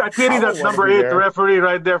 Yeah, I pity I that don't number wanna be 8 there. referee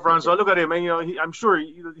right there, Francois. Look at him, and I'm sure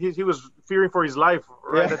he was fearing for his life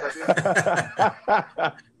right at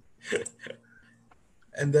that.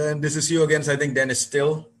 And then this is you against, I think, Dennis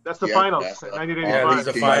Still. That's the Yeah, finals, that's the- Yeah, 1985. these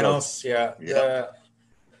are the Finals. finals. Yeah, Yeah.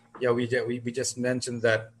 yeah. We just mentioned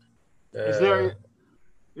that.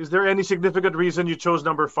 Is there any significant reason you chose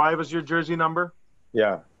number 5 as your jersey number?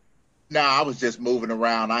 Yeah. No, I was just moving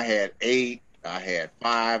around. I had 8, I had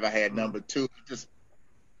 5, I had number 2.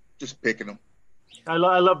 Just picking them. I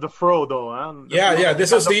love the fro though. Huh? Yeah.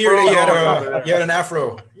 This was the year fro that you had an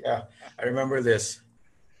afro. Yeah, I remember this.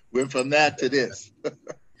 Went from that to this.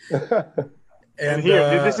 And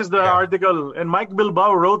here, this is the article, and Mike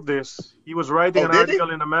Bilbao wrote this. He was writing Oh, an did he?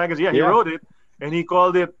 article in the magazine. Yeah, he Yeah. wrote it, and he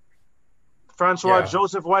called it Francois Yeah.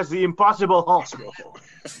 Joseph Wise, the Impossible Hulk.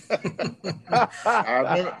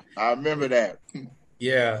 I remember that.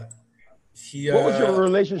 Yeah. What was your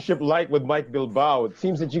relationship like with Mike Bilbao? It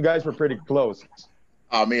seems that you guys were pretty close.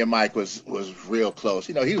 Me and Mike was real close.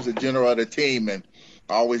 You know, he was the general of the team and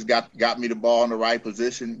always got me the ball in the right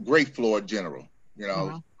position. Great floor general. You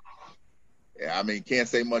know, yeah. I mean, can't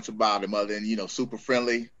say much about him other than super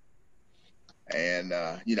friendly, and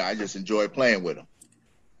I just enjoyed playing with him.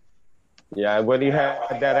 Yeah, and when he had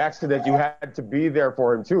that accident, you had to be there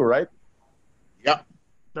for him too, right? Yep.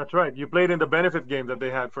 That's right. You played in the benefit game that they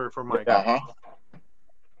had for Mike. Uh huh.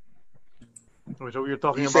 So you're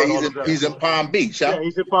talking You about say all of that. he's in Palm Beach, huh? Yeah,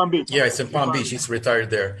 he's in Palm Beach. Yeah, it's in Palm Beach. He's retired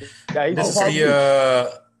there. Yeah, he's This in is Palm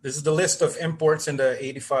Beach. this is the list of imports in the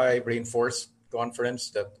 '85 Rainforest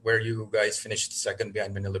Conference where you guys finished second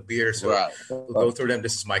behind Manila Beer. So Right. we'll go through them.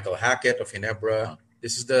 This is Michael Hackett of Ginebra.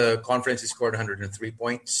 This is the conference. He scored 103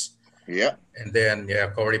 points. Yep. And then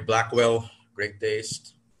Corey Blackwell, Great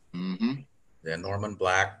Taste. Mm-hmm. Then Norman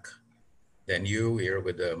Black. Then you here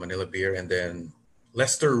with the Manila Beer, and then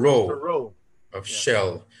Lester Rowe Rowe. of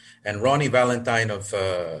Shell, and Ronnie Valentine of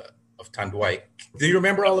Tanduay. Do you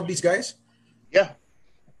remember all of these guys? Yeah.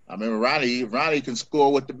 I remember Ronnie can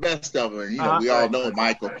score with the best of them. You know, we all know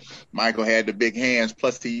Michael. Michael had the big hands.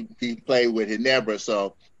 Plus, he played with Ginebra,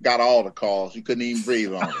 so got all the calls. You couldn't even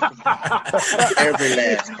breathe on him. Every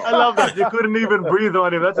last call. I love that. You couldn't even breathe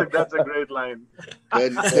on him. That's a great line.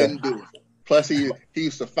 Couldn't do it. Plus, he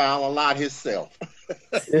used to foul a lot himself.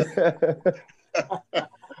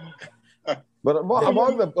 But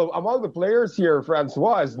among the players here,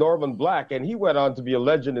 Francois, is Norman Black, and he went on to be a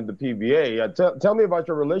legend in the PBA. Tell me about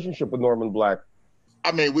your relationship with Norman Black.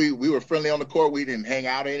 I mean, we were friendly on the court. We didn't hang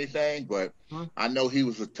out or anything, but I know he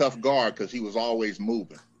was a tough guard because he was always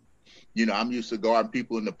moving. You know, I'm used to guarding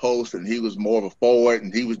people in the post, and he was more of a forward,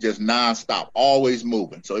 and he was just nonstop, always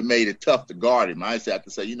moving. So it made it tough to guard him. I just had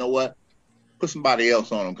to say, you know what? Put somebody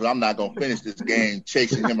else on him because I'm not going to finish this game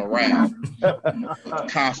chasing him around,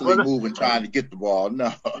 constantly moving, trying to get the ball.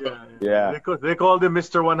 No. Yeah. They called him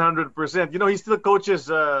Mr. 100%. You know, he still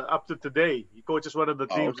coaches up to today. He coaches one of the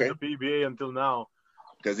teams in the PBA until now.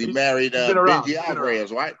 Because he married Benji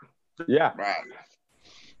Alvarez, right? Yeah. Right.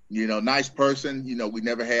 You know, nice person. You know, we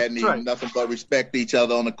never had nothing but respect to each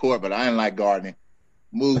other on the court, but I didn't like Gardner.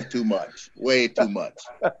 Moved too much. Way too much.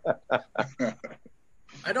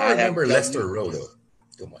 I don't remember Lester Rowe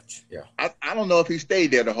too much. Yeah. I don't know if he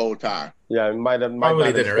stayed there the whole time. Yeah, he might not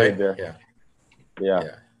have stayed there. Yeah.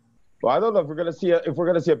 Well, I don't know if we're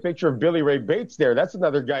gonna see a picture of Billy Ray Bates there. That's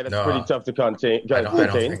another guy that's pretty tough to contain. I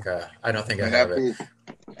don't think I have it.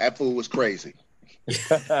 That fool was crazy.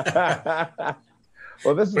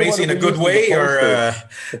 Well, this is crazy in a good way, or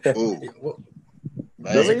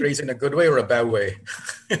really? Crazy in a good way or a bad way?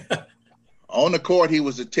 On the court, he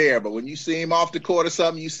was a terror, but when you see him off the court or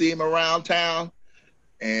something, you see him around town,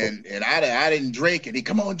 and I didn't drink, and he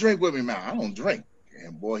come on, drink with me, man. I don't drink,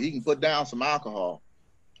 and boy, he can put down some alcohol.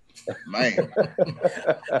 Man,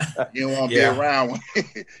 you don't want to be around when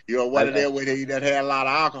you're one of them that had a lot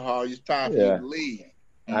of alcohol. It's time for you to leave.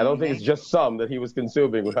 I don't think it's just some that he was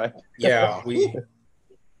consuming, right? Yeah, we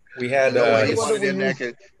had. He wanted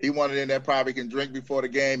in that probably can drink before the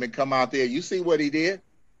game and come out there. You see what he did?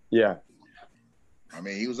 Yeah. I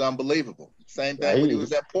mean, he was unbelievable. Same thing when he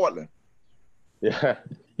was at Portland. Yeah,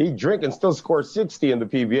 he'd drink and still score 60 in the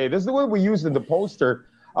PBA. This is the way we used in the poster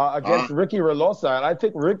against Ricky Relosa. And I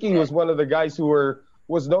think Ricky was one of the guys who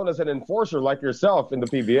was known as an enforcer like yourself in the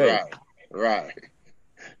PBA. Right.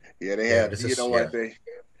 Yeah, they had,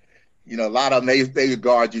 a lot of them, they would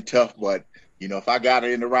guard you tough, but, you know, if I got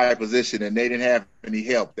it in the right position and they didn't have any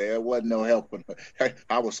help, there wasn't no help.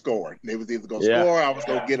 I was scoring. They was either going to score, I was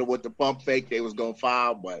going to get it with the pump fake, they was going to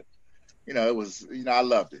foul, but, you know, it was, I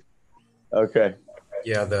loved it. Okay.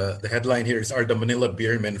 Yeah, the headline here is, are the Manila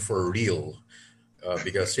Beermen for real?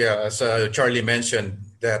 Because, as Charlie mentioned,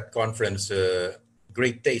 that conference,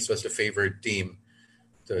 Great Taste was the favored team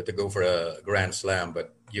to go for a Grand Slam,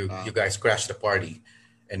 but you guys crashed the party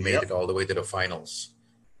and made it all the way to the finals.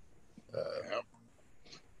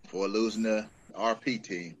 For losing the RP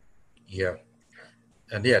team. Yeah.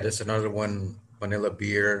 And there's another one, Manila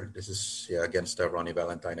Beer. This is against Ronnie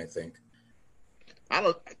Valentine, I think. I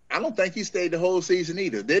don't think he stayed the whole season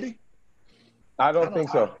either, did he? I don't think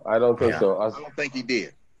so. I don't think so. I don't think he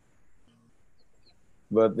did.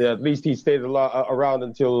 But at least he stayed around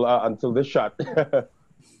until this shot.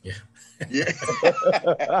 Yeah.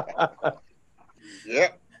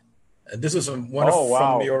 And this is from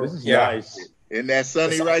your. This is nice. Isn't that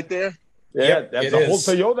Sonny right there? Yeah, that's the whole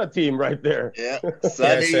Toyota team right there. Yeah,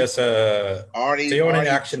 Sonny. It says Arnie in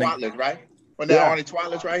action, Twilight, right? Arnie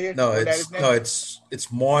Twilight right here. No,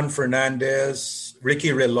 it's Mon Fernandez, Ricky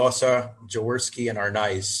Relosa, Jaworski, and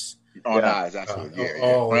Arnaiz. Arnaiz, that's what.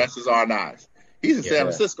 Francis Arnaiz. He's in San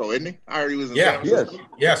Francisco, isn't he? I heard he was in San Francisco.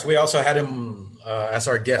 Yes, we also had him as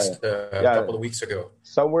our guest a couple of weeks ago.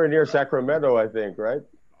 Somewhere near Sacramento, I think, right?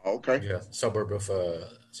 Okay. Yeah, suburb of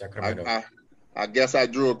Sacramento. I guess I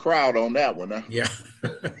drew a crowd on that one. Huh? Yeah.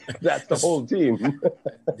 That's the whole team.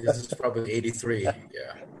 This is probably 83. Yeah.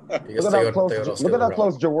 Look at how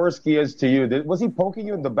close Jaworski is to you. Was he poking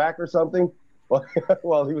you in the back or something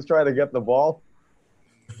while he was trying to get the ball?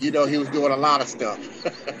 You know, he was doing a lot of stuff.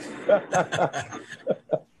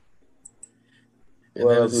 And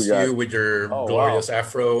then it's you with your glorious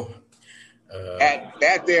afro.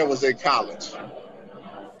 That there was in college.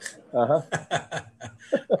 Uh-huh.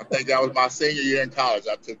 I think that was my senior year in college.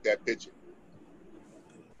 I took that picture.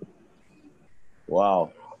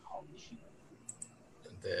 Wow.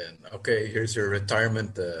 And then, here's your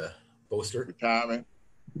retirement poster. Retirement.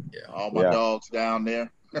 Yeah. All my dogs down there.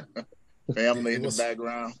 Family in the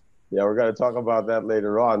background. Yeah, we're going to talk about that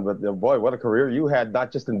later on. But boy, what a career you had,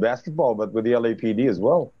 not just in basketball, but with the LAPD as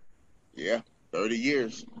well. Yeah, 30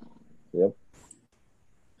 years. Yep.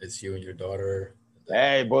 It's you and your daughter.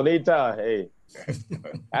 Hey, Bonita. Hey.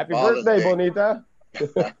 Happy Father's birthday, Day. Bonita.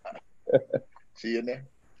 See in there?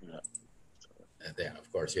 And then,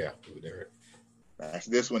 of course, yeah, we were there. That's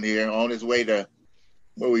this one here on his way to,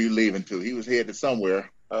 where were you leaving to? He was headed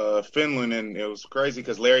somewhere. Finland, and it was crazy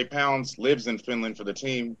because Larry Pounds lives in Finland for the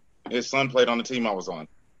team. His son played on the team I was on,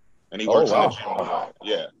 and he works on the gym.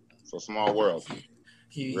 Yeah, so small world.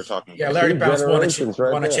 We're talking. Yeah, Larry Pounds generations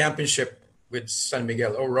right won a there. championship with San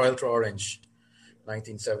Miguel, Royal Orange,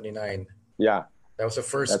 1979. Yeah, That was the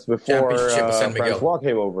first that's before championship of San Miguel. Francois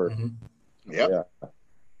came over. Mhm. Yep. Yeah.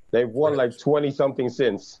 They've won like 20-something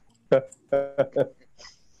since. This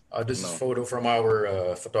is a photo from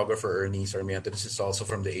our photographer, Ernie Sarmiento. This is also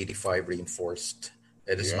from the 85 reinforced.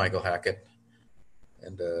 This is Michael Hackett.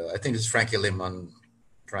 And I think this is Frankie Lim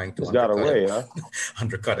trying to He's got away, huh?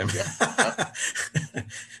 undercut him. That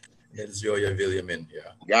is Yo-Yo Villamin,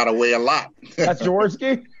 yeah. Got away a lot. That's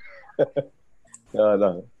Jaworski?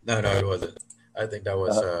 No. No, it wasn't. I think that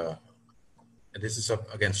was... this is up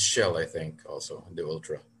against Shell, I think, also, in the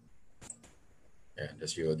Ultra. Yeah,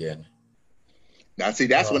 that's you again. Now, see,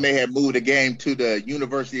 that's when they had moved the game to the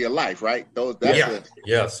University of Life, right?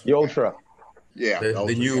 Yes. The Ultra. Yeah.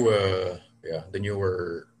 The new, the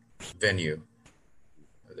newer venue.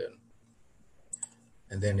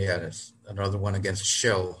 And then there's another one against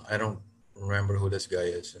Shell. I don't remember who this guy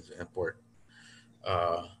is in the airport.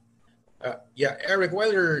 Eric,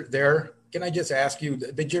 while you're there, can I just ask you,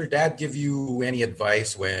 did your dad give you any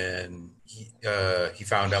advice when he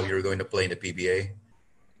found out you were going to play in the PBA?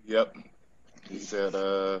 Yep. He said,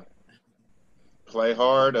 play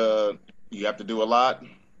hard. You have to do a lot.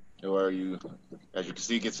 Or as you can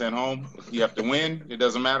see, get sent home. You have to win. It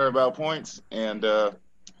doesn't matter about points. And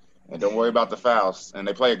don't worry about the fouls. And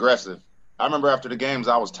they play aggressive. I remember after the games,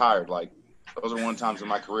 I was tired. Like, those are one times in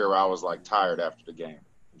my career where I was, like, tired after the game.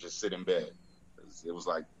 Just sit in bed. It was,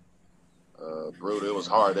 like, brutal. It was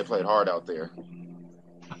hard. They played hard out there.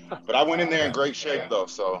 But I went in there in great shape, though.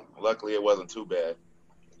 So, luckily, it wasn't too bad.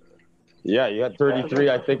 Yeah, you had 33,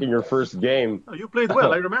 I think, in your first game. You played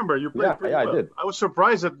well. I remember you played pretty well. I did. I was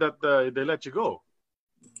surprised that they let you go.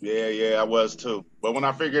 Yeah, I was too. But when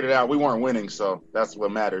I figured it out, we weren't winning, so that's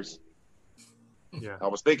what matters. Yeah. I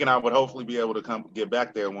was thinking I would hopefully be able to get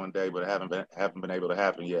back there one day, but it haven't been able to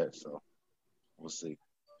happen yet. So we'll see.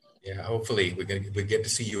 Yeah, hopefully we get to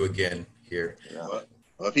see you again here. Yeah.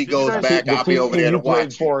 Well, if he goes back, I'll be over there to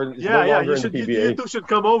watch. You two should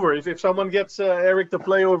come over. If someone gets Eric to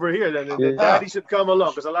play over here, then Daddy should come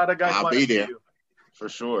along because a lot of guys want to see you. For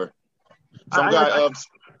sure.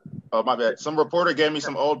 My bad. Some reporter gave me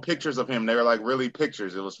some old pictures of him. They were like really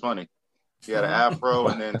pictures. It was funny. He had an afro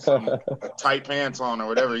and then some tight pants on or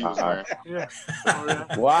whatever he was wearing. Yeah. Oh,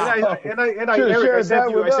 yeah. Wow. Eric, I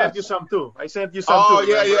sent you some too. Oh,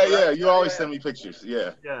 yeah. You always send me pictures.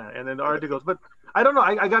 Yeah. Yeah, and then the articles. But I don't know.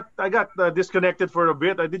 I got disconnected for a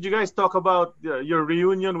bit. Did you guys talk about your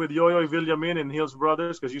reunion with Yo-Yo Villamin and Hills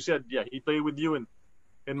Brothers? Because you said, he played with you in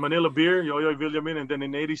Manila Beer, Yo-Yo Villamin, and then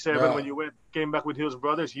in '87 when you came back with Hills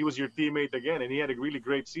Brothers, he was your teammate again, and he had a really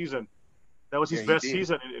great season. That was his best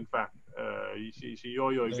season, in fact.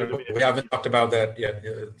 Yo-Yo. We haven't talked about that yet.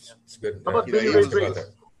 It's good. How about Billy Ray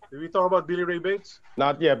Bates? Did we talk about Billy Ray Bates?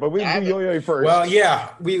 Not yet, but we do Yo-Yo first. Well, yeah,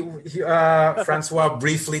 Francois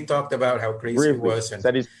briefly talked about how crazy he was, and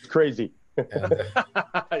said he's crazy. And,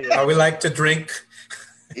 how we like to drink.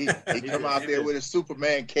 He come out there with a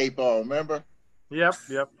Superman cape on, remember? Yep,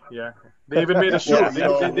 yeah. They even made a shoe.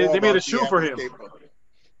 They made a shoe for him.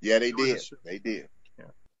 Yeah, they did. They did.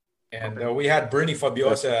 And we had Bernie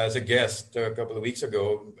Fabiosa as a guest a couple of weeks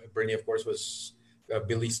ago. Bernie, of course, was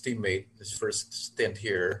Billy's teammate, his first stint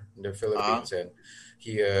here in the Philippines. And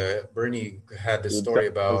Bernie had this story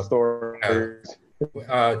about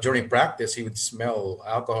during practice, he would smell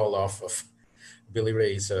alcohol off of Billy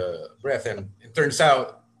Ray's breath. And it turns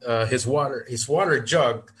out his water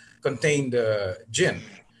jug contained gin.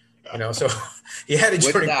 So he had it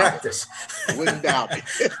during practice. Wouldn't doubt it.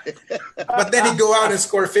 But then he'd go out and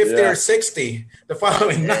score 50 or 60 the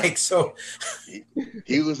following night. So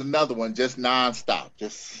he was another one, just nonstop.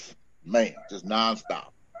 Just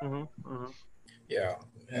nonstop. Mm-hmm. Yeah.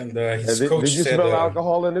 And his coach did you said, smell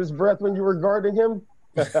alcohol in his breath when you were guarding him?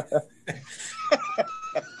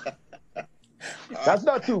 That's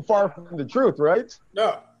not too far from the truth, right?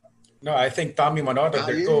 No, I think Tommy Manotoc,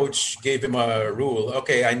 their coach, gave him a rule.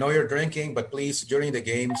 Okay, I know you're drinking, but please, during the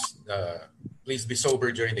games, please be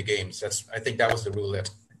sober during the games. I think that was the rule that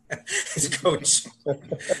his coach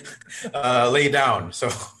laid down. So,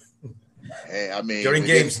 hey, I mean, during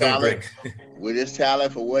games, don't drink. with his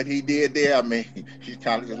talent for what he did there, I mean, you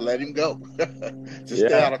kind of just let him go. Just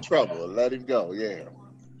stay out of trouble. Let him go. Yeah.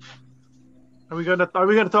 Are we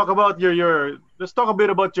gonna talk about your? Let's talk a bit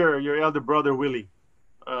about your elder brother Willie,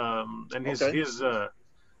 and his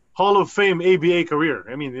Hall of Fame ABA career.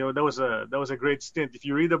 I mean, that was a great stint. If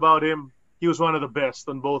you read about him, he was one of the best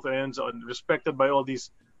on both ends, respected by all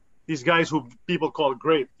these guys who people call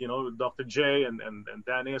great. Dr. J and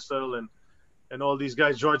Dan Issel and all these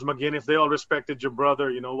guys, George McGinnis. They all respected your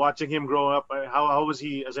brother. Watching him grow up, how was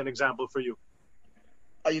he as an example for you?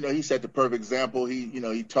 He set the perfect example.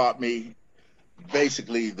 He taught me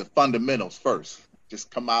basically the fundamentals first. Just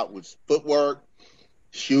come out with footwork,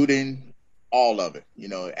 shooting, all of it.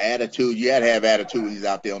 Attitude. You had to have attitude when he's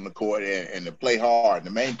out there on the court and to play hard. The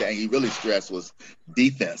main thing he really stressed was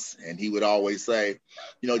defense. And he would always say,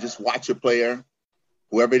 just watch your player,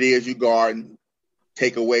 whoever it is you guard,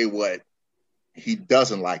 take away what he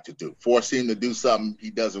doesn't like to do. Force him to do something he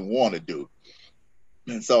doesn't want to do.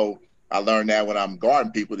 And so I learned that when I'm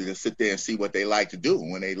guarding people to just sit there and see what they like to do.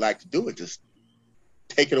 And when they like to do it, just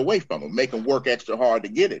take it away from them, make them work extra hard to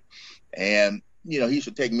get it. And, he used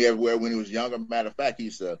to take me everywhere when he was younger. Matter of fact, he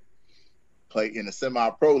used to play in the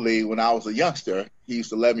semi-pro league when I was a youngster. He used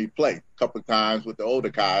to let me play a couple of times with the older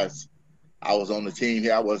guys. I was on the team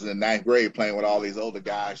here. I was in the ninth grade playing with all these older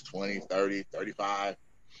guys, 20, 30, 35,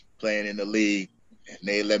 playing in the league. And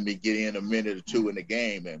they let me get in a minute or two in the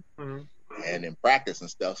game and in practice and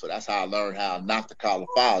stuff. So that's how I learned how not to call a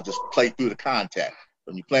foul, just play through the contact.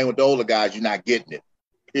 When you're playing with the older guys, you're not getting it,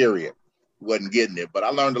 period. Wasn't getting it. But I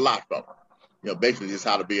learned a lot from him. Basically just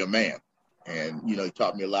how to be a man. And, he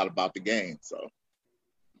taught me a lot about the game. So.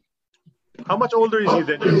 How much older is he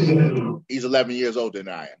than you? He's 11 years older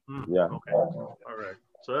than I am. Yeah. Okay. All right.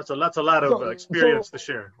 So that's a lot of experience to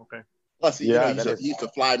share. Okay. Plus, he used to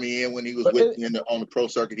fly me in when he was on the pro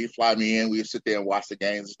circuit. He'd fly me in. We'd sit there and watch the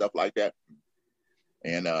games and stuff like that.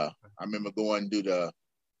 And I remember going to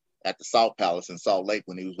at the Salt Palace in Salt Lake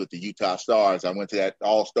when he was with the Utah Stars. I went to that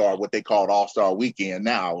All-Star, what they called All-Star Weekend.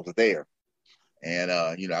 Now I was there. And,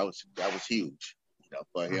 that was huge,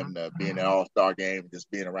 for him to be in an all-star game, just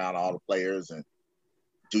being around all the players and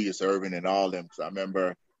Julius Erving and all them. So I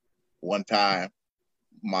remember one time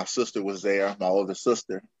my sister was there, my older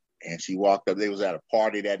sister, and she walked up. They was at a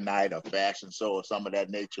party that night, a fashion show or some of that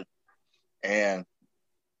nature. And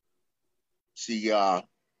she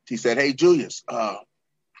said, "Hey, Julius,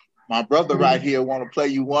 my brother right here want to play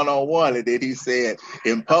you one-on-one." And then he said,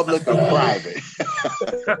 "In public or private?"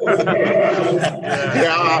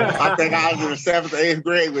 I think I was in the 7th or 8th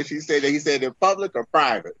grade when she said that. He said, "In public or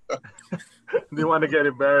private?" They want to get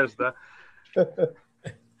embarrassed, huh?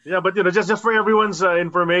 Yeah, but just for everyone's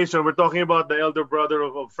information, we're talking about the elder brother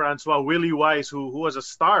of Francois, Willie Weiss, who was a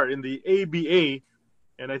star in the ABA,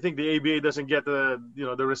 and I think the ABA doesn't get the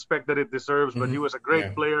respect that it deserves. But he was a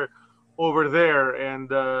great player over there, and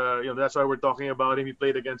that's why we're talking about him. He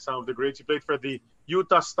played against some of the greats. He played for the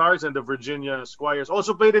Utah Stars and the Virginia Squires.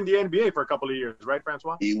 Also played in the NBA for a couple of years, right,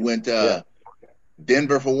 Francois? He went to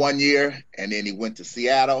Denver for 1 year, and then he went to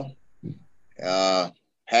Seattle.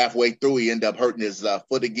 Halfway through, he ended up hurting his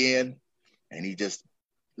foot again, and he just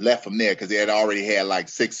left from there because he had already had like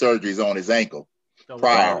 6 surgeries on his ankle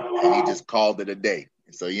prior, and he just called it a day.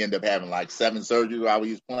 And so he ended up having like 7 surgeries while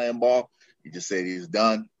he was playing ball. He just said he's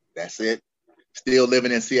done. That's it. Still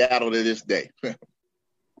living in Seattle to this day. Okay.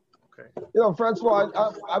 Francois,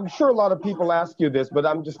 I'm sure a lot of people ask you this, but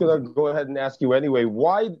I'm just going to go ahead and ask you anyway.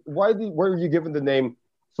 Why were you given the name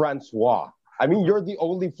Francois? I mean, you're the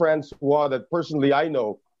only Francois that personally I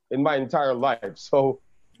know in my entire life. So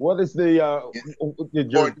what is did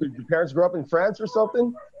your parents grow up in France or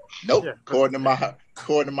something? Nope. Yeah. According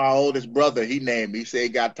to my oldest brother, he said he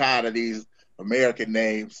got tired of these American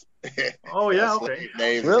names. Oh yeah, okay.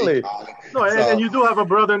 Really? No, and you do have a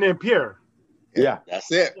brother named Pierre. Yeah,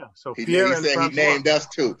 that's it. Yeah, so he Pierre said he named us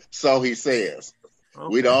too. So he says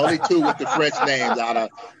we the only 2 with the French names out of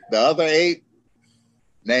the other 8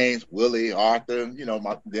 names. Willie, Arthur.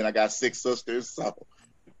 Then I got 6 sisters. So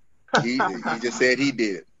he just said he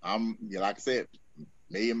did it. Like I said,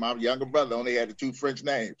 me and my younger brother only had the 2 French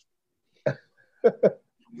names.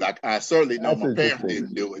 Like I certainly know my parents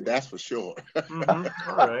didn't do it. That's for sure. All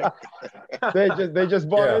right. They just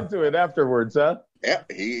bought into it afterwards, huh? Yeah,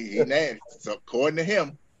 he named it. So according to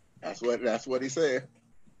him, that's what he said.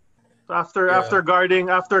 After guarding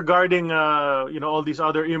all these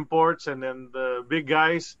other imports and then the big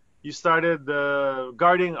guys, you started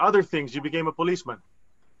guarding other things. You became a policeman.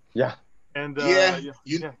 Yeah. And can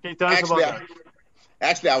you tell us about that?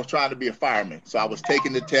 Actually, I was trying to be a fireman, so I was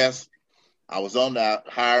taking the test. I was on the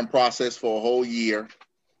hiring process for a whole year,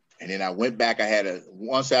 And then I went back.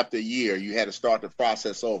 Once after a year, you had to start the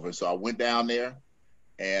process over. So I went down there,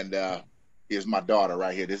 and here's my daughter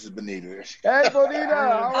right here. This is Bonita. Hey,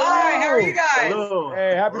 Bonita. Hi, how are you guys? Hello.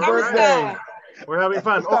 Hey, happy birthday. We're having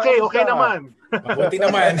fun. Okay naman. Mabuti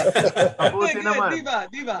naman. Mabuti Good,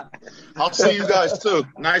 naman. Diva. I'll see you guys too.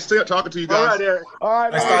 Nice talking to you All guys. right, Eric. All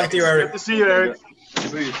right. Nice talking to you, Good Eric. to see you, Eric.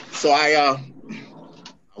 See you. So I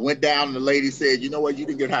went down, and the lady said, you know what, you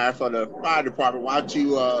didn't get hired for the fire department. Why don't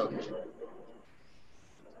you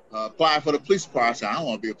apply for the police department? I said, I don't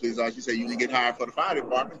want to be a police officer. She said, you didn't get hired for the fire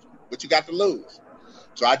department, but you got to lose.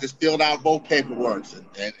 So I just filled out both paperwork,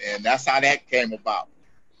 and that's how that came about.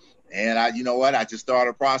 And I just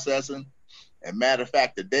started processing. And matter of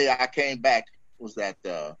fact, the day I came back was that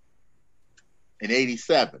in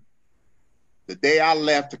 '87. The day I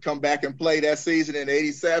left to come back and play that season in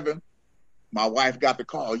 '87, my wife got the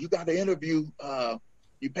call. You got to interview.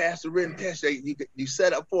 You passed the written test. You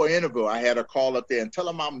set up for an interview. I had her call up there and tell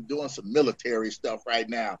them I'm doing some military stuff right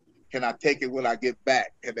now. Can I take it when I get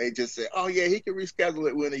back? And they just said, oh, yeah, he can reschedule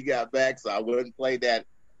it when he got back. So I wouldn't play that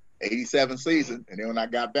 '87 season. And then when I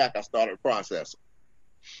got back, I started processing.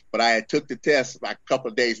 But I had took the test like a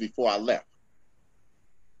couple of days before I left.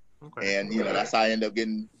 Okay. And, that's how I ended up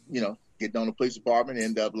getting on the police department,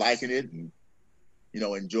 end up liking it and,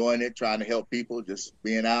 enjoying it, trying to help people, just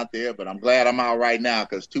being out there. But I'm glad I'm out right now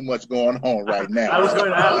because too much going on right now. I was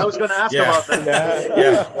going to ask about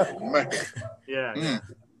that. Yeah.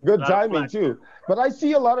 Good timing, too. But I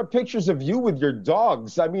see a lot of pictures of you with your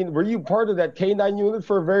dogs. I mean, were you part of that K9 unit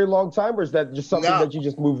for a very long time, or is that just something that you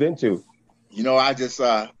just moved into? I just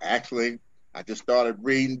I just started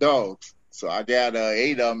breeding dogs. So I got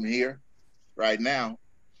 8 of them here right now,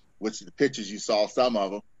 which the pictures you saw, some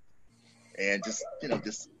of them. And just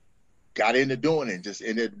got into doing it.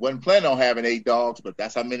 And it wasn't planning on having 8 dogs, but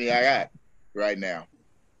that's how many I got right now.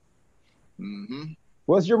 Mm-hmm.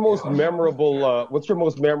 What's your most memorable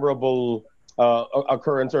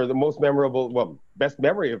occurrence, or the most memorable, best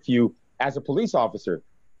memory of you as a police officer?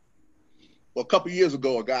 Well, a couple of years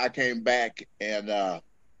ago, a guy came back and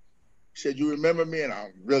said, "You remember me?" And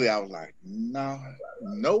I was like,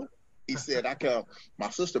 "No." He said, my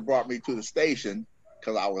sister brought me to the station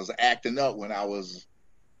because I was acting up when I was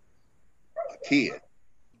a kid.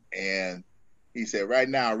 And he said, right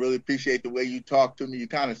now, I really appreciate the way you talked to me. You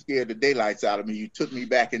kind of scared the daylights out of me. You took me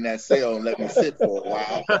back in that cell and let me sit for a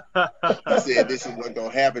while. He said, this is what's going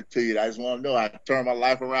to happen to you. I just want to know, I turned my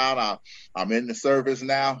life around. I'm in the service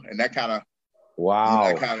now. And that kind of,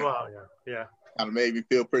 kind of made me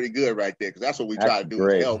feel pretty good right there. Because that's what we try to do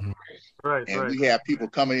is help. Right. We have people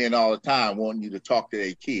coming in all the time wanting you to talk to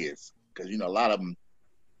their kids. Because, a lot of them,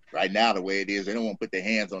 right now, the way it is, they don't want to put their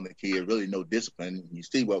hands on the kid, really no discipline. You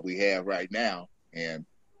see what we have right now. And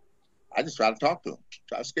I just try to talk to them,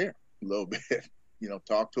 try to scare them a little bit.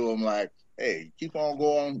 Talk to them like, hey, keep on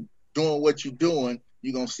going, doing what you're doing.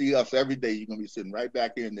 You're going to see us every day. You're going to be sitting right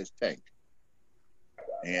back here in this tank.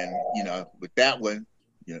 And, with that one,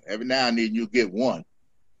 every now and then you get one.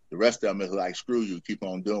 The rest of them is like, screw you, keep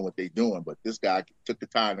on doing what they're doing. But this guy took the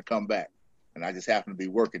time to come back. And I just happened to be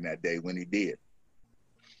working that day when he did.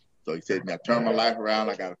 So he said, I turned my life around.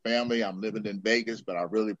 I got a family. I'm living in Vegas, but I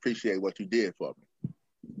really appreciate what you did for me.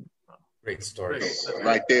 Great story. So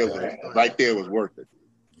right there was worth it.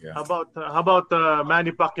 Yeah. How about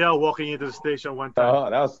Manny Pacquiao walking into the station one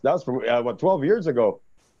time? That was from 12 years ago.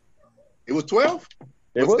 It was 12?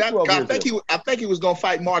 It was 12 years ago. I think he was going to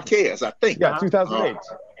fight Marquez, I think. Yeah, 2008.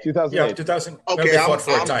 2008. Yeah, 2000. Okay, they fought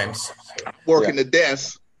 4 times. Working the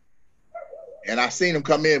desk, and I seen him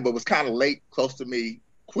come in, but it was kind of late, close to me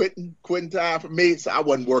quitting time for me. So I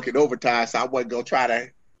wasn't working overtime, so I wasn't going to try to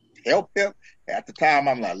help him. At the time,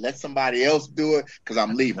 I'm like, let somebody else do it because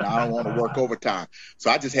I'm leaving. I don't want to work overtime. So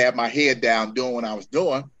I just had my head down doing what I was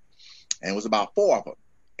doing, and it was about 4 of them.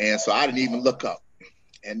 And so I didn't even look up.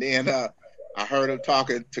 And then I heard him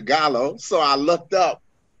talking to Gallo, so I looked up,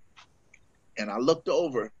 and I looked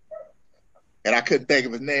over, and I couldn't think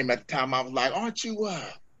of his name at the time. I was like, aren't you,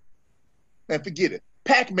 man, forget it,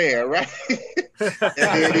 Pac-Man, right? And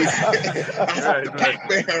then he said,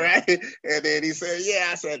 Pac-Man, right? And then he said, yeah.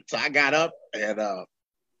 I said, so I got up and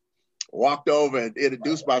walked over and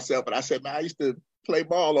introduced myself. And I said, man, I used to play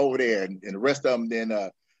ball over there. And the rest of them, then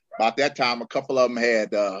about that time, a couple of them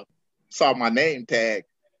had saw my name tag.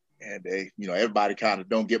 And they, everybody kind of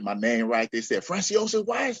don't get my name right. They said, Francioso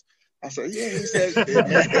Weiss? I said, yeah. He said,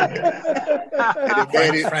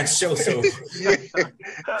 Francioso. Yeah.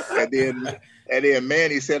 And then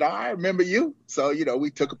Manny said, I remember you. So, we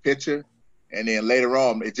took a picture. And then later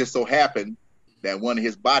on, it just so happened that one of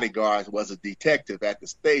his bodyguards was a detective at the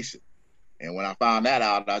station. And when I found that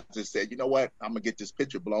out, I just said, you know what? I'm going to get this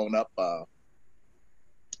picture blown up.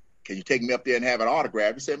 Can you take me up there and have an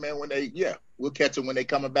autograph? He said, man, we'll catch them when they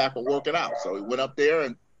coming back or working out. So he went up there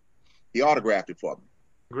and he autographed it for me.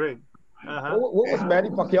 Great. Uh-huh. What was Manny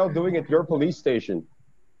Pacquiao doing at your police station?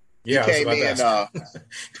 Yeah, he came in.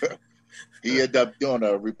 He ended up doing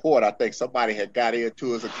a report. I think somebody had got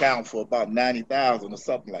into his account for about $90,000 or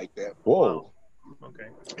something like that. Whoa. Okay.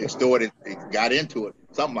 He stored it. He got into it,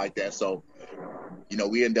 something like that. So,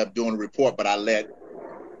 we ended up doing a report, but I let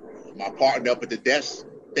my partner up at the desk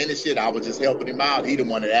finish it. I was just helping him out. He the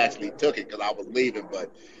one that actually took it because I was leaving,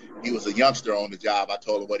 but he was a youngster on the job. I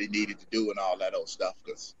told him what he needed to do and all that old stuff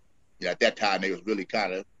because, at that time they was really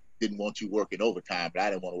kind of didn't want you working overtime, but I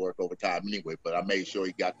didn't want to work overtime anyway. But I made sure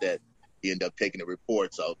he got that. He ended up taking the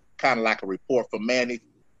report. So kind of like a report from Manny.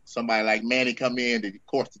 Somebody like Manny come in, of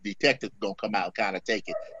course the detective's going to come out and kind of take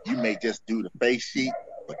it. You may just do the face sheet,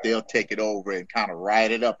 but they'll take it over and kind of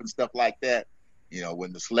write it up and stuff like that.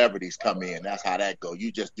 When the celebrities come in, that's how that goes.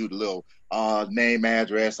 You just do the little name,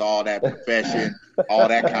 address, all that, profession, all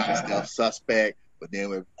that kind of stuff, suspect. But then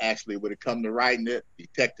when it comes to writing it,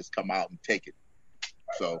 detectives come out and take it.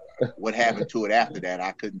 So what happened to it after that,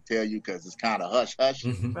 I couldn't tell you because it's kind of hush-hush.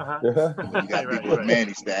 Uh-huh. When you got people with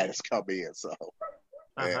Manny status come in. So,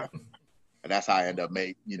 yeah. And that's how I ended up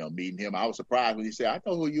meeting him. I was surprised when he said, I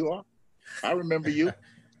know who you are. I remember you.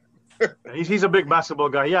 He's a big basketball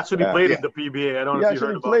guy. He actually played in the PBA. I don't know if you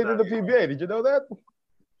heard about that. He actually played in the PBA. Did you know that?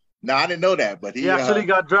 No, I didn't know that. But he actually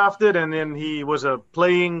got drafted, and then he was a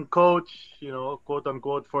playing coach, quote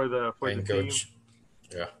unquote, for the coach. team.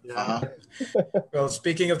 Yeah. Uh-huh. Well,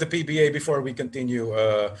 speaking of the PBA, before we continue,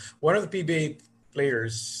 one of the PBA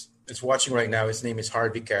players is watching right now. His name is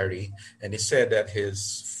Harvey Carey, and he said that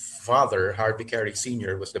his father, Harvey Carey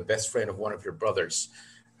Sr., was the best friend of one of your brothers.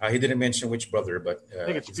 He didn't mention which brother, but I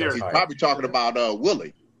think it's he's probably talking about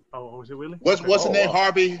Willie. Oh, was it Willie? What's the name?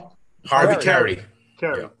 Harvey Carey.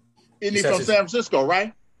 Carey. Isn't he from San Francisco,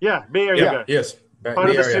 right? Yeah, Bay Area guy. Yes. Part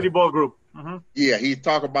of the City Ball group. Mm-hmm. Yeah, he's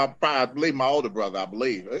talking about, I believe, my older brother, I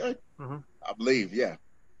believe. Mm-hmm. I believe, yeah.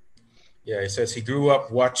 Yeah, he says he grew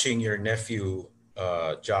up watching your nephew,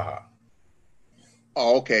 Jaha.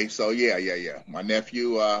 Oh, okay. So, yeah. My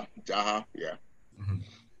nephew, Jaha, yeah. Mm-hmm.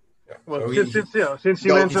 Well, since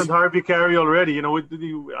you mentioned Harvey Carey already,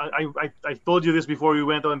 I told you this before we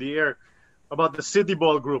went on the air about the City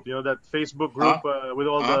Ball group, that Facebook group with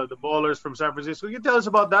all the ballers from San Francisco. Can you tell us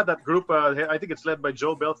about that group? I think it's led by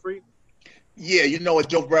Joe Belfry. Yeah,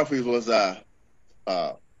 Joe Belfry was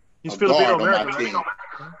he's Filipino American, right?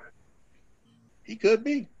 He could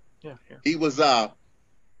be. Yeah. He was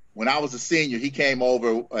when I was a senior, he came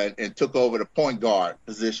over and took over the point guard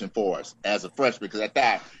position for us as a freshman because at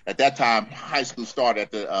that time high school started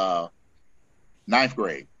at the 10th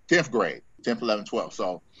grade, 10th, 11th, 12th.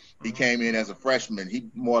 So he came in as a freshman. He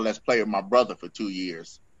more or less played with my brother for 2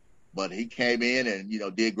 years. But he came in and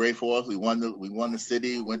did great for us. We won the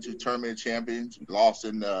city, went to tournament champions, we lost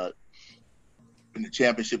in the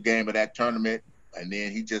championship game of that tournament. And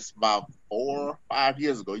then he just about 4 or 5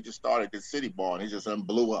 years ago, he just started the City Ball and he just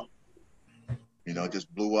blew up.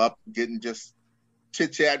 Just blew up, getting just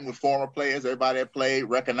chit-chatting with former players, everybody that played,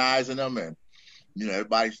 recognizing them, and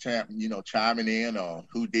everybody's chiming in on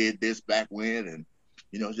who did this back when, and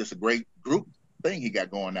it's just a great group thing he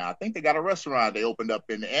got going now. I think they got a restaurant they opened up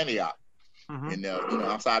in Antioch, in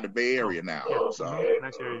outside the Bay Area now. So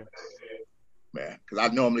nice area, man. Because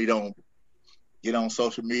I normally don't get on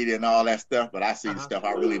social media and all that stuff, but I see the stuff.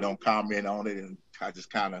 I really don't comment on it, and I just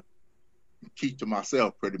kind of keep to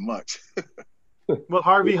myself pretty much. Well,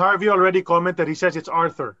 Harvey already commented. He says it's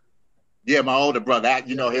Arthur. Yeah, my older brother.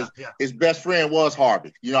 His best friend was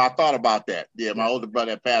Harvey. I thought about that. Yeah, my older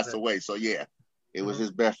brother had passed away, so yeah, it was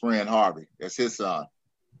his best friend Harvey. That's his son.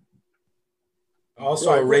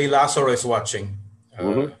 Also, Ray Lazaro is watching.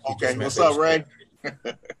 Okay, what's up, Ray?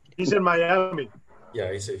 He's in Miami.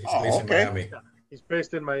 Yeah, he's based in Miami. Yeah, he's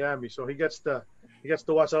based in Miami, so he gets to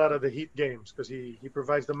watch a lot of the Heat games because he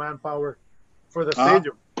provides the manpower for the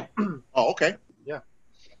stadium. Oh, okay. Yeah.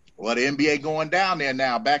 Well, the NBA going down there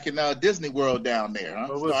now, back in Disney World down there. Huh?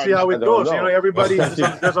 Well, we'll see how it goes. Everybody, there's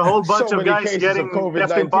a whole bunch of guys getting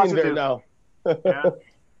testing positive now. Yeah.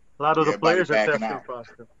 A lot of the players are testing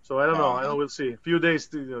positive. So I don't know. I know we'll see. A few days,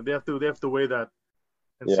 they have to weigh that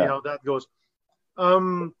and see how that goes.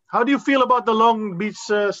 How do you feel about the Long Beach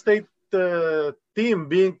State team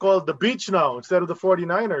being called the Beach now instead of the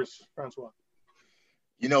 49ers, Francois?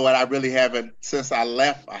 You know what? I really haven't, since I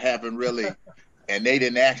left, I haven't really, and they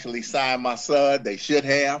didn't actually sign my son. They should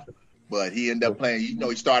have, but he ended up playing,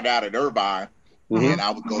 he started out at Irvine, And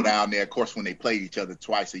I would go down there. Of course, when they played each other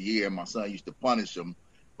twice a year, my son used to punish them,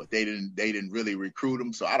 but they didn't really recruit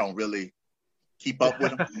them, so I don't really keep up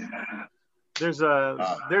with them. There's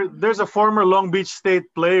a former Long Beach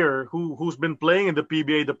State player who's been playing in the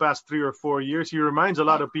PBA the past 3 or 4 years. He reminds a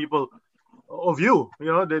lot of people of you. You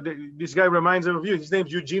know, this guy reminds them of you. His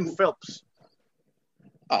name's Eugene Phelps.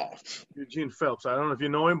 Oh, Eugene Phelps. I don't know if you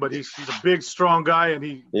know him, but he's a big, strong guy, and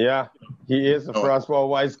he is a Francois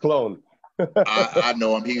Weiss clone. I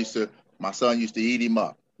know him. My son used to eat him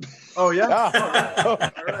up. Oh, yeah?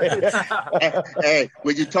 Hey,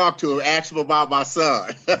 when you talk to him, ask him about my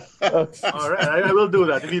son. All right, I will do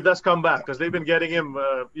that if he does come back, because they've been getting him.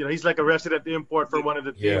 He's like a resident import for one of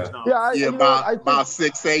the teams now. About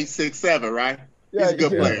 6'8", 6'7", right? He's a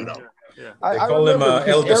good player, though. Yeah. They call him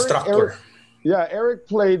El Destructor. Eric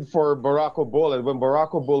played for Barako Bull, and when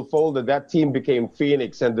Barako Bull folded, that team became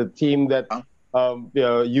Phoenix, and the team that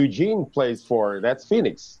Eugene plays for, that's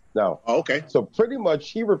Phoenix now. Oh, okay. So pretty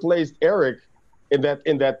much he replaced Eric in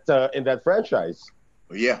that franchise.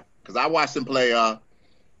 Yeah, because I watched him play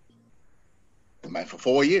for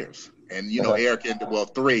 4 years, and Eric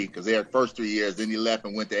 3, because Eric first 3 years, then he left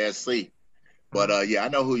and went to SC. But I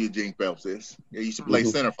know who Eugene Phelps is. He used to play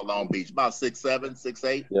center for Long Beach, about 6'7",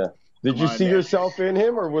 6'8". Yeah. Did you see yourself in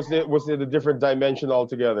him, or was it a different dimension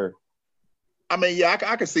altogether? I mean, yeah,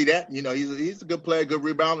 I can see that. He's a good player, good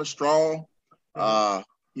rebounder, strong.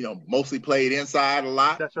 Mostly played inside a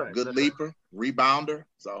lot. That's right. Good leaper, rebounder.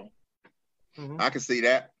 So I can see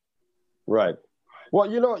that. Right. Well,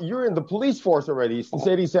 you're in the police force already. Since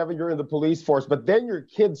 87, you're in the police force. But then your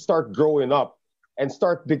kids start growing up and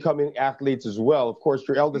start becoming athletes as well. Of course,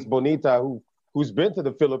 your eldest, Bonita, who's been to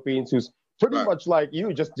the Philippines, who's pretty much like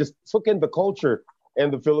you, just took in the culture in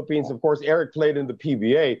the Philippines. Of course, Eric played in the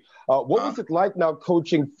PBA. What was it like now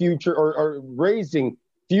coaching future or raising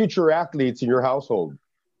future athletes in your household?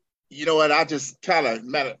 You know what? I just kind of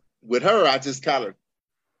with her. I just kind of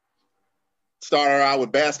started her out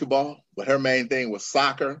with basketball, but her main thing was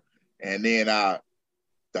soccer. And then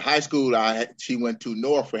the high school she went to,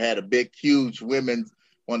 Norfolk, had a big, huge one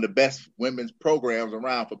of the best women's programs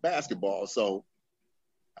around for basketball. So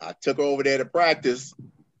I took her over there to practice,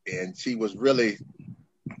 and she was really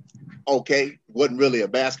okay. Wasn't really a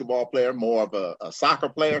basketball player, more of a soccer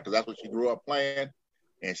player, because that's what she grew up playing.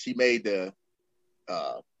 And she made the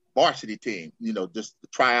varsity team, just the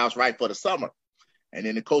tryouts right for the summer. And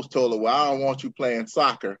then the coach told her, well, I don't want you playing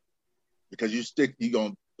soccer because you're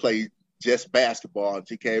going to play just basketball. And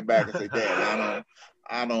she came back and said, Dad,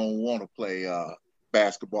 I don't want to play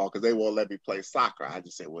basketball because they won't let me play soccer. I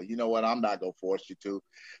just said, well, you know what? I'm not going to force you to.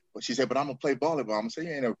 But she said, but I'm going to play volleyball. I'm going to say,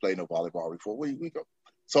 you ain't never played no volleyball before. We go.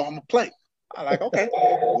 So I'm going to play. I'm like, okay,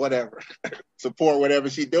 whatever. Support whatever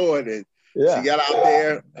she's doing. And she got out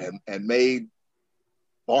there and made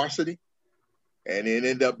varsity, and then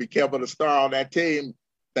ended up becoming a star on that team.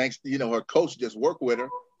 Thanks to, her coach just worked with her.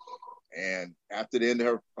 And after the end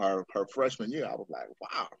of her freshman year, I was like,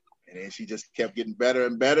 wow. And then she just kept getting better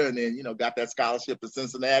and better. And then, got that scholarship to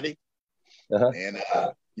Cincinnati and,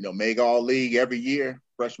 made all league every year,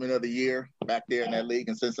 freshman of the year back there in that league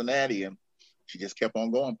in Cincinnati. And she just kept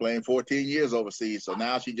on going, playing 14 years overseas. So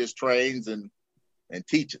now she just trains and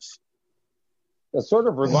teaches. It sort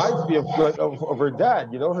of reminds me of her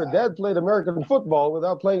dad. Her dad played American football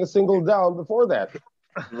without playing a single down before that.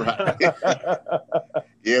 Right.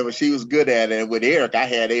 Yeah, but she was good at it. And with Eric, I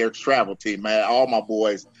had Eric's travel team. Man, all my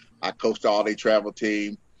boys, I coached all their travel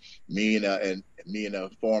team. Me and a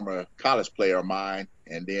former college player of mine.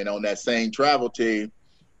 And then on that same travel team,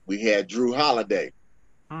 we had Drew Holiday.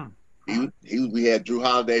 We had Drew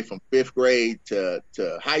Holiday from 5th grade to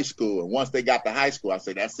high school. And once they got to high school, I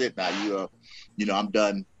said, that's it now. I'm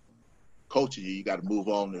done coaching you. You got to move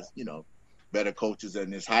on to, better coaches in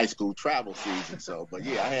this high school travel season. So, but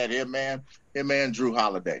yeah, I had him and Drew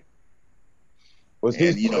Holiday. Was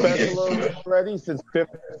he already since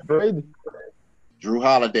 5th grade? Drew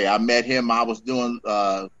Holiday. I met him. I was doing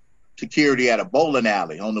security at a bowling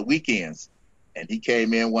alley on the weekends. And he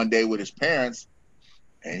came in one day with his parents,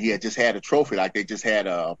 and he had just had a trophy, like they just had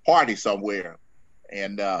a party somewhere.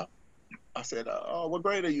 And I said, what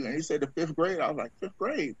grade are you in? He said, the 5th grade. I was like, 5th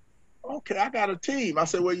grade? Okay, I got a team. I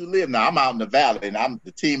said, where you live? Now, I'm out in the valley, and I'm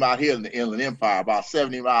the team out here in the Inland Empire, about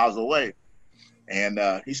 70 miles away. And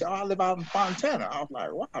he said, I live out in Fontana. I was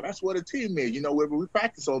like, wow, that's where the team is. We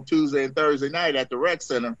practice on Tuesday and Thursday night at the rec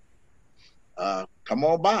center. Come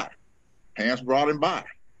on by. Parents brought him by.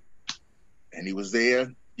 And he was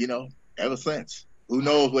there, ever since. Who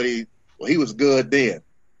knows he was good then.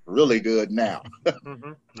 Really good now.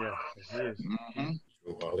 Yeah, it is.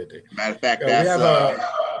 Matter of fact, that's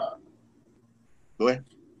Go ahead.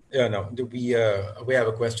 Yeah, no. We have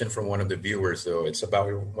a question from one of the viewers, though. It's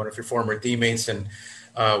about one of your former teammates, and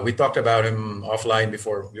we talked about him offline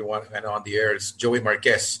before we went on the air. It's Joey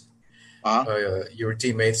Marquez. You were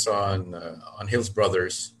teammates on Hills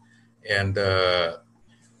Brothers, and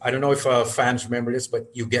I don't know if fans remember this,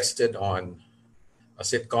 but you guested on a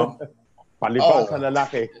sitcom. Palibhas sa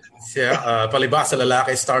Lalaki. Yeah, Palibhas sa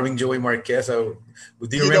Lalaki, starring Joey Marquez. Do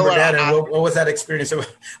you remember that? And what was that experience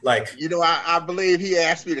like? I believe he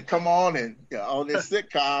asked me to come on and on this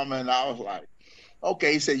sitcom, and I was like,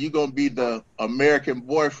 okay. He said, you're going to be the American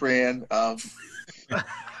boyfriend of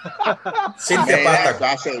Cynthia Patag.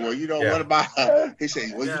 I said, well, what about he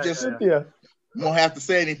said, well, you won't have to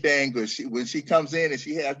say anything, because when she comes in and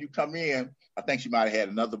she has you come in, I think she might have had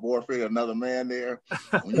another boyfriend, another man there.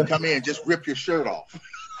 When you come in, just rip your shirt off.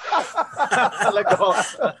 Like the Hulk.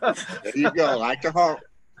 There you go, like the Hulk.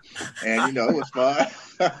 And it was fun.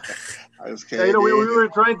 We were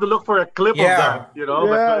trying to look for a clip of that,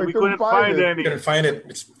 but we couldn't find any. Couldn't find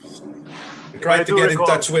it. We tried to get in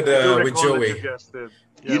touch with Joey.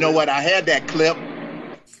 You know what? I had that clip.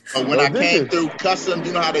 But when I came through customs,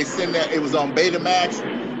 you know how they send that? It was on Betamax,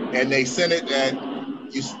 and they sent it, and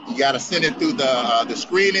you got to send it through the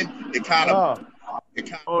screening. It kind of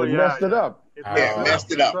messed it up.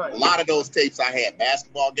 Messed it up. Right. A lot of those tapes I had,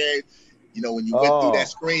 basketball games, when you went through that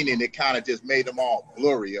screening, it kind of just made them all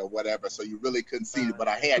blurry or whatever, so you really couldn't see it. But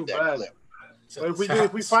I had that clip. So if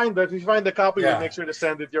we find the copy, we'll make sure to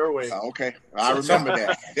send it your way. Okay, I remember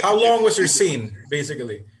that. How long was your scene,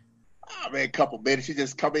 basically? A couple minutes. She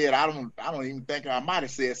just come in. I don't even think I might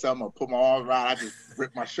have said something or put my arms around. I just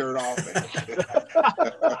ripped my shirt off.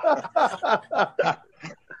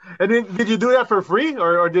 And then, did you do that for free,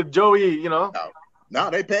 or did Joey? No,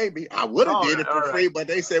 they paid me. I would have did it for free, but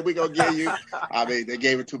they said we're gonna give you. They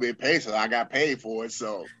gave it to me in pay, so I got paid for it.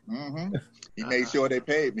 So he made sure they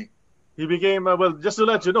paid me. He became just to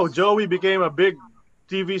let you know, Joey became a big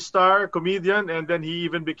TV star, comedian, and then he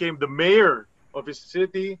even became the mayor of his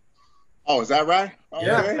city. Oh, is that right?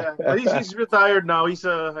 Okay. Yeah. He's retired now. I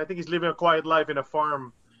think he's living a quiet life in a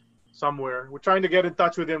farm somewhere. We're trying to get in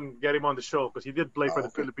touch with him, get him on the show, because he did play for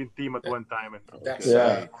the Philippine team at one time. And that's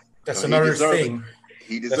another thing.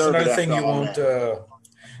 That's another thing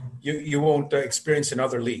you won't experience in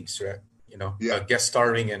other leagues, right? Guest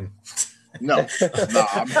starring in a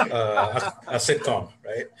sitcom,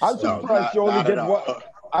 right? I'm surprised you only did one.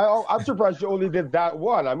 I'm surprised you only did that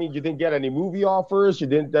one. I mean, you didn't get any movie offers. You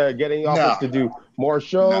didn't get any offers to do more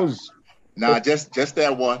shows. No, just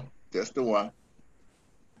that one. Just the one.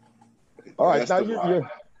 All right, now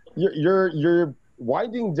you're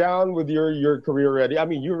winding down with your career already. I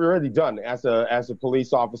mean, you're already done as a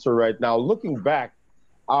police officer right now. Looking back,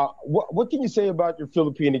 what can you say about your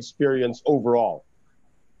Philippine experience overall?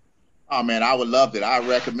 Oh, man, I would love it. I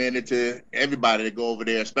recommend it to everybody to go over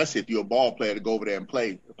there, especially if you're a ball player, to go over there and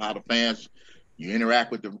play. How the fans, you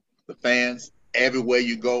interact with the fans. Everywhere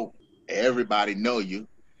you go, everybody know you.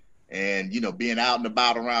 And, being out and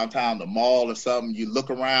about around town, the mall or something, you look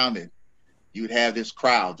around and you'd have this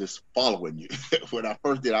crowd just following you. When I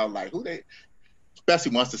first did, I was like, who they?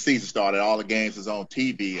 Especially once the season started, all the games is on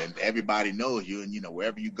TV and everybody knows you. And,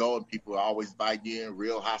 wherever you go, and people always invite you in,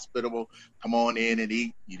 real hospitable, come on in and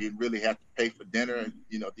eat. You didn't really have to pay for dinner. And,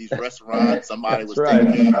 these restaurants, somebody was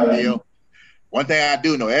taking care of the meal. One thing I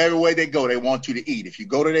do know, everywhere they go, they want you to eat. If you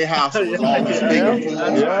go to their house, it was always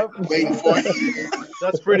food waiting for you.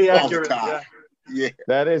 That's pretty accurate. Yeah.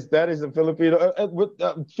 That is a Filipino.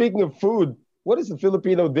 Speaking of food, what is the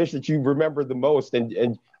Filipino dish that you remember the most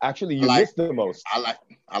and actually you miss the most?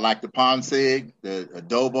 I like the pancit, the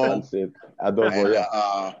adobo.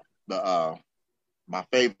 Adobo, and, my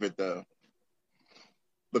favorite,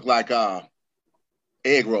 look like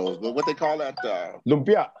egg rolls. But what they call that?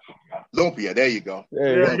 Lumpia. Lumpia. There you go.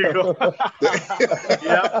 There you go.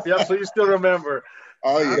 Yep. So you still remember?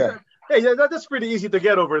 Oh yeah. Hey, that's pretty easy to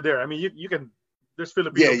get over there. I mean, you can. There's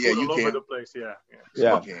Filipino food all over the place. Yeah.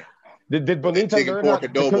 Did Bonita learn how to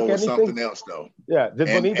cook anything? Something else, though. Yeah. Did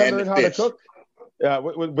Bonita learn how to cook? Yeah.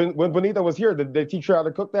 When Bonita was here, did they teach her how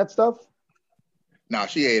to cook that stuff? No,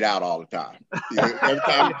 she ate out all the time.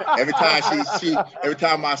 Every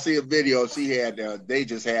time I see a video, she had they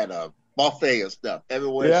just had a buffet of stuff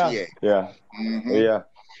everywhere she ate. Yeah. Mm-hmm. Yeah.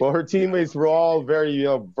 Well, her teammates were all very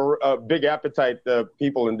big appetite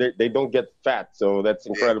people, and they don't get fat, so that's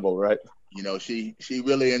incredible, right? She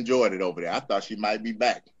really enjoyed it over there. I thought she might be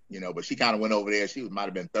back. But she kind of went over there. She might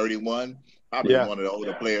have been 31, probably one of the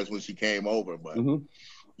older players when she came over. But,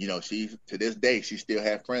 she, to this day, she still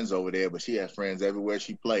had friends over there, but she has friends everywhere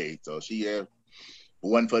she played. So if it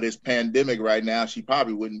wasn't for this pandemic right now, she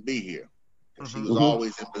probably wouldn't be here. And she was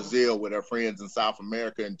always in Brazil with her friends in South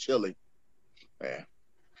America and Chile. Yeah.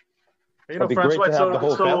 It'd be great to have the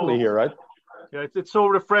whole family here, right? Yeah, it's so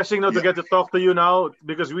refreshing to get to talk to you now,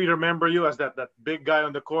 because we remember you as that big guy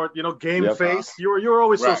on the court, game face. You were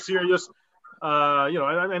always so serious.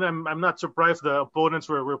 And I'm not surprised the opponents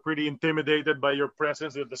were pretty intimidated by your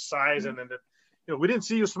presence, the size, and that we didn't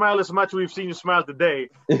see you smile as much. We've seen you smile today.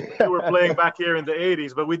 You were playing back here in the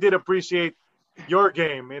 80s, but we did appreciate your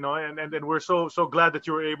game, and we're so glad that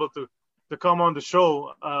you were able to come on the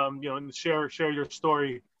show, and share your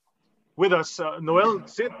story with us. Noel,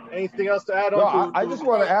 Sid, anything else to add on? I just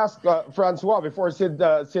want to ask Francois before Sid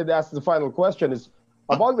asks the final question is,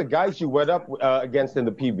 among the guys you went up against in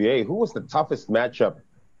the PBA, who was the toughest matchup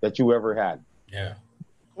that you ever had? Yeah.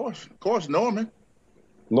 Of course, Norman.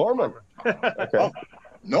 Norman. Okay.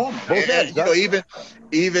 Norman. And,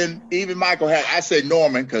 even Michael had, I say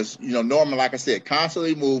Norman because, Norman, like I said,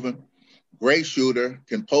 constantly moving, great shooter,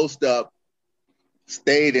 can post up,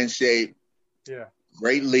 stayed in shape. Yeah.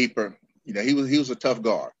 Great leaper. He was a tough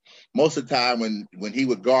guard. Most of the time when he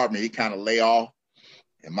would guard me, he kind of lay off.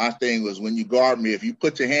 And my thing was, when you guard me, if you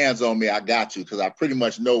put your hands on me, I got you, because I pretty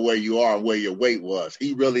much know where you are and where your weight was.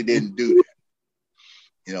 He really didn't do that.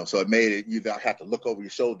 So it made it, you have to look over your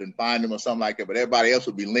shoulder and find him or something like that. But everybody else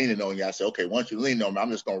would be leaning on you. I said, okay, once you lean on me,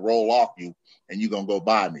 I'm just going to roll off you and you're going to go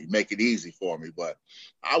by me. Make it easy for me. But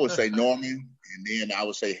I would say Norman, and then I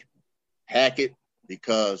would say Hackett,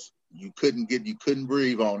 because you couldn't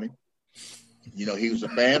breathe on him. He was a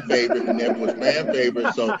fan favorite, and never was fan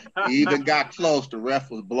favorite. So he even got close. The ref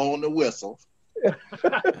was blowing the whistle. That's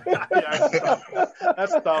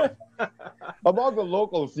tough. Among the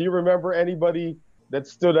locals, do you remember anybody that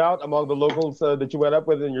stood out among the locals that you went up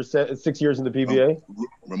with in your 6 years in the PBA?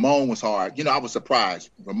 Ramon was hard. I was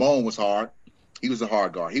surprised. Ramon was hard. He was a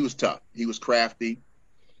hard guard. He was tough. He was crafty.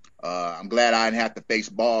 I'm glad I didn't have to face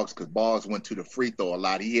Boggs, because Boggs went to the free throw a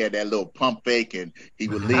lot. He had that little pump fake, and he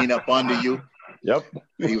would lean up under you. Yep.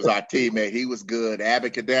 He was our teammate. He was good.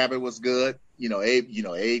 Abacadabra was good.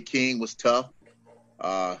 Abe King was tough.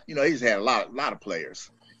 He just had a lot of players,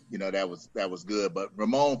 that was good. But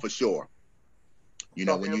Ramon for sure.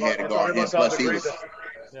 When you had to guard him, plus he was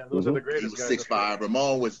those are the greatest guys. 6'5".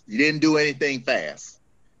 Ramon he didn't do anything fast.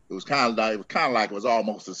 It was kind of like it was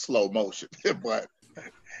almost a slow motion, but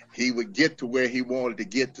he would get to where he wanted to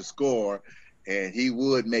get to score, and he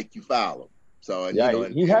would make you foul him. So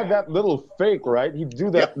he had that little fake, right? He'd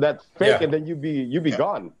do that fake, and then you'd be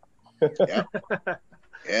gone. Yep.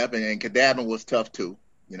 And Kadabin was tough too.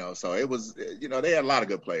 So it was. They had a lot of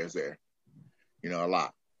good players there. A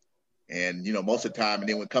lot. And most of the time, and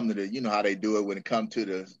then when it comes to the, how they do it when it comes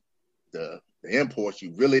to the imports,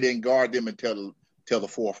 you really didn't guard them until the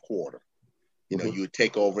fourth quarter. You would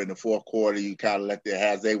take over in the fourth quarter. You kind of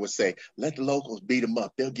as they would say, let the locals beat them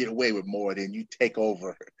up. They'll get away with more. Then you take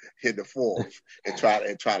over in the fourth and try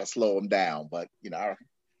to slow them down. But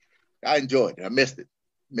I enjoyed it. I missed it.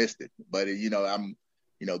 But I'm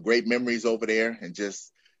great memories over there, and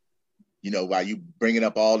just while you bringing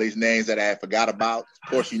up all these names that I had forgot about.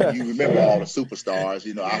 Of course, you remember all the superstars.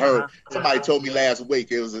 I heard somebody told me last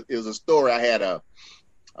week. It was a story. I had a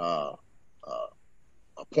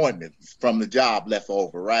appointment from the job left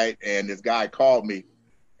over, right? And this guy called me,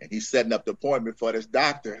 and he's setting up the appointment for this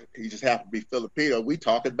doctor. He just happened to be Filipino. We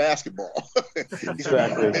talking basketball. He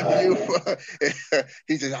said,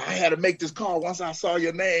 he said, I had to make this call once I saw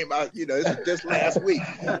your name. This was just last week,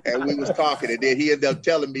 and we was talking, and then he ended up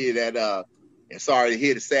telling me that. And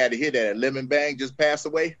sad to hear that Lemon Bang just passed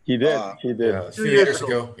away. He did. Yeah, a few years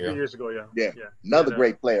ago. 2 years ago, yeah. Another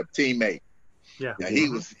great player, teammate. Yeah.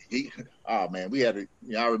 Oh man, we had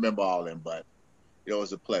I remember all of them, but it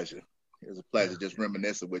was a pleasure. It was a pleasure just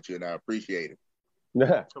reminiscing with you, and I appreciate it.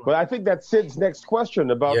 Yeah. But I think that's Sid's next question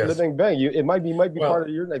about Lemon Bang. It might be part of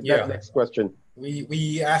your next question.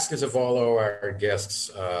 We ask as of all our guests,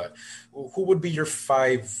 who would be your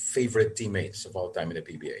 5 favorite teammates of all time in the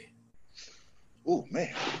PBA? Oh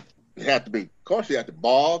man, it had to be. Of course, you had the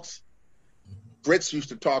Boggs. Fritz used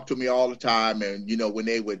to talk to me all the time, and when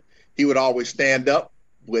he would always stand up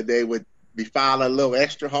when they would be fouling a little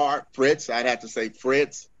extra hard. Fritz, I'd have to say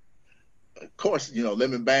Fritz. Of course,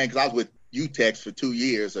 Lemon Bang, because I was with UTEX for 2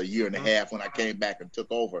 years, a year and a half when I came back and took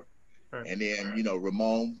over. Right. And then,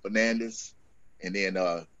 Ramon Fernandez, and then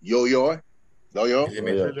Yo-Yo.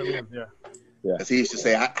 Yeah. Because he used to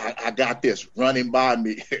say, I got this, running by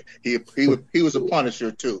me. he was a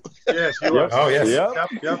punisher too. Yes, he was. Oh, yes. Yep.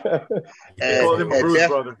 Called him Bruce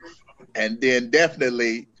Brother. And then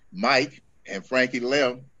definitely Mike and Frankie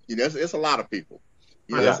Lim. It's a lot of people.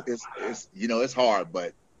 It's hard,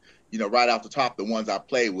 but right off the top, the ones I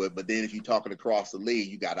played with. But then if you're talking across the league,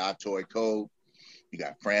 you got Atoy Code, you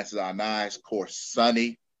got Francis Arnaiz, of course,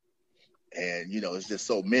 Sonny, and it's just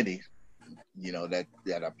so many, that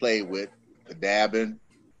I played with. Kadabin,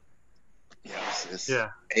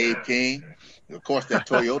 Abe King. Of course, that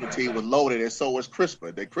Toyota team was loaded, and so was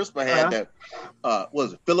CRISPR. The CRISPR had that. What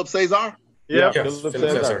was it, Philip Cesar? Yeah, Yes, Philip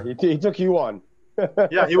Philip Cesar. He took you on.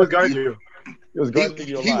 Yeah, he would guard you. He was guarding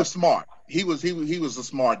you a lot. He was smart. He was a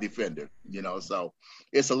smart defender. So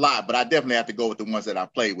it's a lot. But I definitely have to go with the ones that I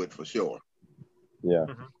played with for sure. Yeah.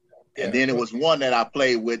 And then it was one that I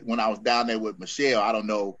played with when I was down there with Michelle. I don't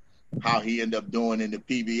know how he ended up doing in the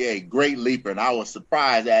PBA. Great leaper, and I was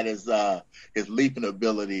surprised at his leaping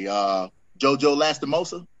ability. Jojo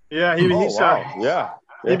Lastimosa. Yeah,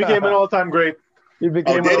 He became an all-time great. He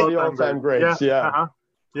became one of the all-time greats. Yeah. Uh-huh.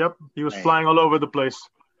 Yep. He was Man. flying all over the place.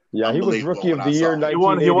 Yeah, he was Rookie of the Year.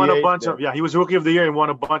 He won a bunch of. Yeah, he was Rookie of the Year and won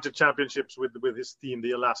a bunch of championships with his team,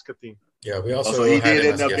 the Alaska team. Yeah, we also so he had did him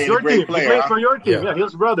end as up guest. being Your a great team. player. He played for your team. Yeah. Yeah,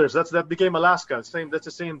 Hills Brothers. That became Alaska. That's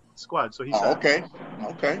the same squad. So he's. Okay.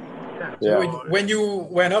 Yeah. Yeah. When you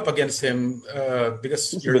went up against him,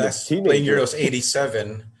 because He's your been a last playing year teenager. was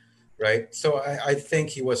 87, right? So I think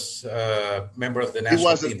he was a member of the national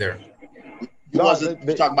wasn't- team there. He No, wasn't.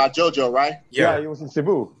 You're talking about JoJo, right? Yeah, he was in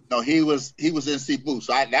Cebu. No, he was in Cebu.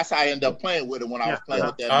 So that's how I ended up playing with him when I was playing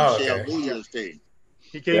with that Oh, Michelle okay. New Year's team.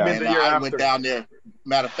 He came Yeah. in And the year I after. went down there.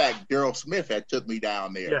 Matter of fact, Daryl Smith had took me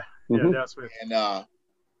down there. Yeah. Mhm. Yeah, that's right. And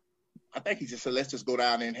I think he just said, let's just go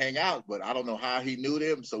down there and hang out. But I don't know how he knew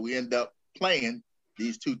them. So we ended up playing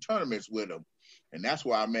these 2 tournaments with him. And that's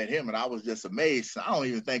where I met him. And I was just amazed. I don't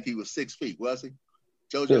even think he was 6 feet, was he?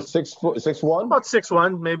 JoJo, Yeah, 6'1". About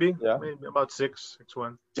 6'1", maybe. Yeah. Maybe about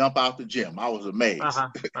 6'1". jump out the gym. I was amazed.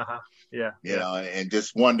 Yeah. And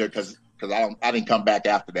just wonder because I didn't come back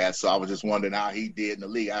after that. So I was just wondering how he did in the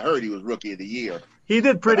league. I heard he was Rookie of the Year. He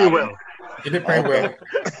did pretty well. He did pretty well.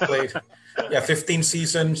 Played, 15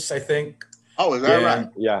 seasons, I think. Oh, is that Yeah. right?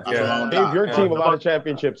 Yeah. That's a long Gave time. your team a lot of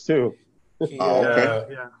championships too. He, okay.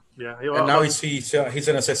 Yeah. And now he's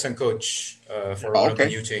an assistant coach for one of the Okay.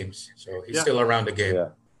 new teams, so he's Yeah. still around the game. Yeah.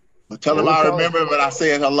 But tell him Yeah, I we remember when I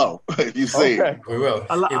said hello. If you see Okay. We will.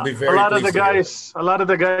 He'll be a very lot of pleased the to hear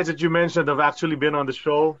it. guys, that you mentioned have actually been on the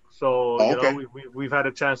show. So Okay. we've had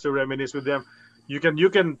a chance to reminisce with them. You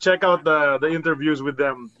can check out the interviews with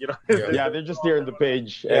them. Yeah, they're just there in the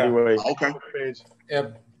page Yeah. anyway. Okay. Page.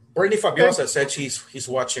 Bernie Fabiosa said he's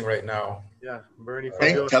watching right now. Yeah, Bernie.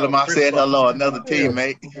 Hey, Fabiosa, tell him I Chris said Paul. hello, another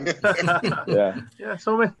teammate. Yeah. Yeah,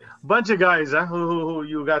 so many bunch of guys, who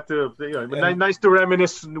you got to. Nice to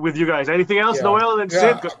reminisce with you guys. Anything else, Yeah. Noel and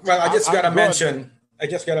Yeah. Sid? Well, I just gotta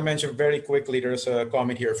I'm mention very quickly. There's a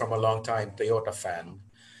comment here from a longtime Toyota fan,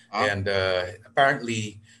 and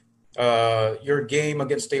apparently, your game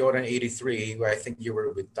against Toyota in '83, where I think you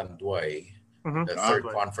were with Tanduay, Mhm. the third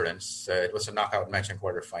conference. It was a knockout match in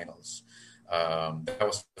quarterfinals. That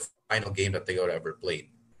was the final game that Toyota ever played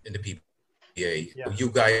in the PBA. Yeah. You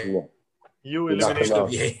guys. Yeah. You We knocked eliminated him out.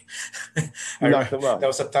 PBA. You knocked them out. That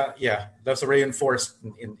was a reinforced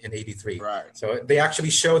in '83. Right. So they actually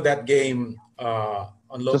showed that game on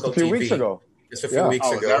local Just a few TV weeks ago. Just a few Yeah. weeks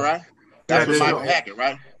Oh, ago. is that right? That's Yeah, with they- Michael Hackett,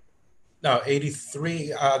 right? No, '83.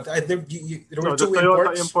 There were the two Toyota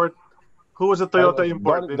imports. import. Who was the Toyota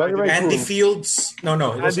import? Donnie Ray Andy Cruz. Fields. No,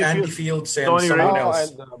 it was Andy Andy Fields and Tony someone Ray. else.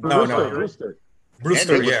 And, No, Brewster, no. Brewster.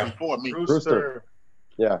 Brewster, And he was yeah. before me. Brewster.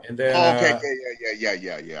 Yeah. And then Oh, okay.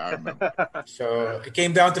 Yeah. I remember. so it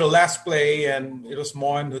came down to the last play, and it was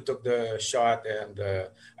Mon who took the shot, and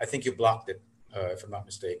I think you blocked it, if I'm not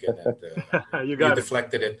mistaken, and You you got it.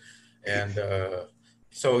 deflected it, and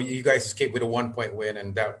so you guys escaped with a 1-point win,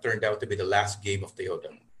 and that turned out to be the last game of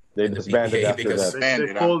Toyota. They in the disbanded PBA after because- that. They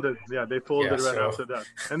Banded, huh? folded. Yeah, they folded Yeah, right so- after that.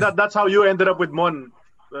 And that's how you ended up with Mon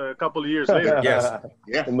a couple of years later. Yes.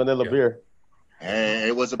 Yeah. In Manila Yeah. Beer. And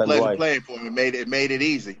it was a And pleasure why? playing for him. It made it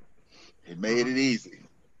easy. It made it easy.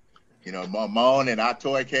 Mon and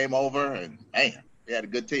Atoy came over, and man, they had a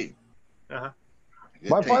good team. Uh-huh. Good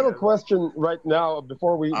My team. final question right now,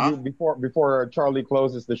 before before Charlie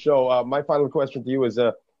closes the show, my final question to you is,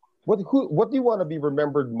 what do you want to be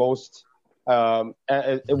remembered most?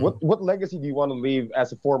 What legacy do you want to leave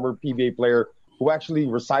as a former PBA player who actually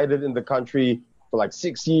resided in the country for like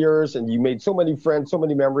 6 years, and you made so many friends, so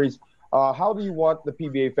many memories? How do you want the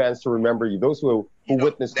PBA fans to remember you? Those who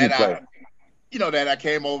witnessed you play. That I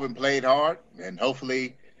came over and played hard, and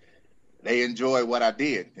hopefully they enjoyed what I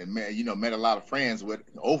did, and met a lot of friends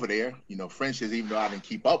over there. Friendships, even though I didn't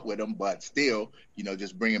keep up with them, but still,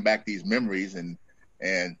 just bringing back these memories and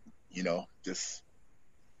just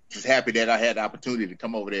just happy that I had the opportunity to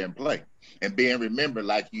come over there and play, and being remembered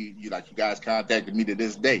like you guys contacted me to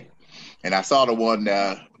this day. And I saw the one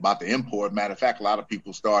about the import. Matter of fact, a lot of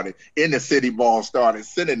people started in the City Ball started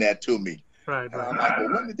sending that to me. Right. And I'm like,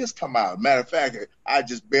 well, when did this come out? Matter of fact, I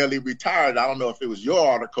just barely retired. I don't know if it was your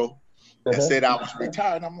article that said I was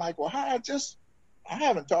retired. I'm like, well, I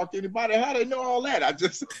haven't talked to anybody. How they know all that?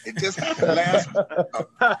 It just happened last.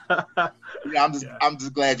 I'm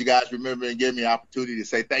just glad you guys remember and gave me an opportunity to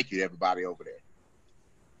say thank you to everybody over there.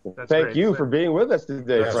 Thank you for being with us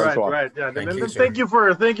today, Francois. Right. Yeah. Thank you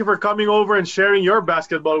for coming over and sharing your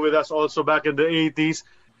basketball with us also back in the 80s,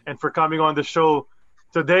 and for coming on the show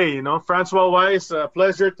today. Francois Wise, a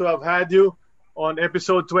pleasure to have had you on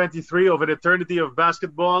episode 23 of An Eternity of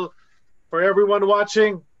Basketball. For everyone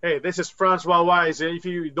watching, hey, this is Francois Wise. If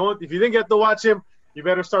you didn't get to watch him, you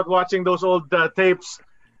better start watching those old tapes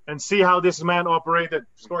and see how this man operated.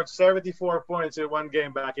 Scored 74 points in one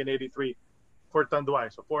game back in '83 for Tanduay.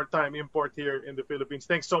 So 4-time import here in the Philippines.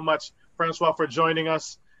 Thanks so much, Francois, for joining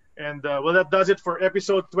us. And that does it for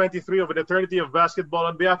episode 23 of An Eternity of Basketball.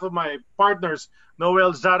 On behalf of my partners,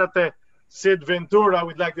 Noel Zarate, Sid Ventura,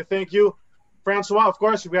 we'd like to thank you. Francois, of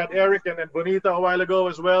course, we had Eric and Bonita a while ago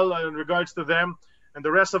as well in regards to them, and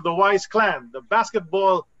the rest of the Wise clan, the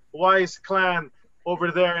basketball Wise clan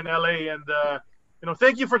over there in LA. And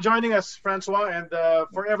thank you for joining us, Francois. And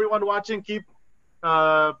for everyone watching, keep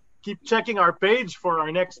checking our page for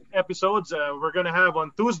our next episodes. We're gonna have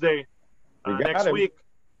on Tuesday next week,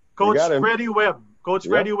 Coach Freddie Webb.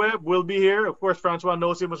 Freddie Webb will be here. Of course, Francois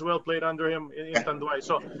knows him as well. Played under him in Tanduay.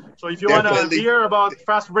 So if you want to hear about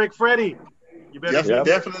Fast Break Freddie, you better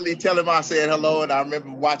definitely tell him I said hello, and I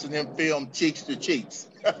remember watching him film Cheeks to Cheeks.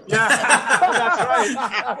 Yeah, that's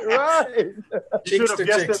right. Right. He should have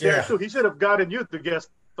guessed it there too. He should have gotten you to guess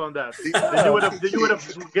on that. You would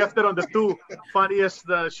have guessed it on the two funniest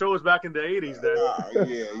shows back in the 80s then.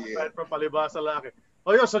 Yeah. Right from Palibasa Laki.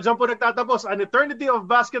 So dyan po nagtatapos An Eternity of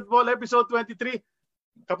Basketball episode 23.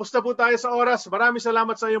 Tapos na po tayo sa oras. Maraming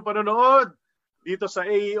salamat sa iyong panonood dito sa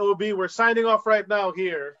AEOB. We're signing off right now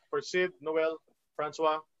here for Sid, Noel,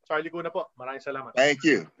 Francois, Charlie Kuna po. Maraming salamat. Thank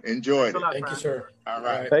you. Enjoyed it. Thank you, sir. All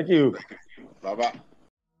right. Thank you. Bye-bye.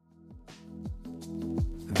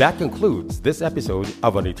 That concludes this episode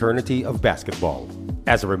of An Eternity of Basketball.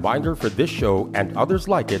 As a reminder for this show and others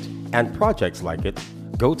like it and projects like it,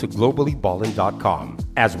 go to globallyballin.com,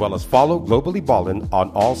 as well as follow Globally Ballin on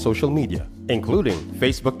all social media, including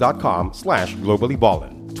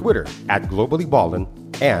facebook.com/globallyballin, Twitter @globallyballin,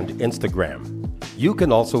 and Instagram. You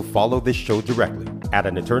can also follow this show directly at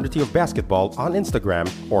An Eternity of Basketball on Instagram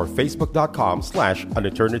or facebook.com/An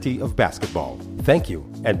Eternity of Basketball. Thank you,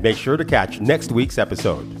 and make sure to catch next week's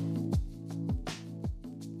episode.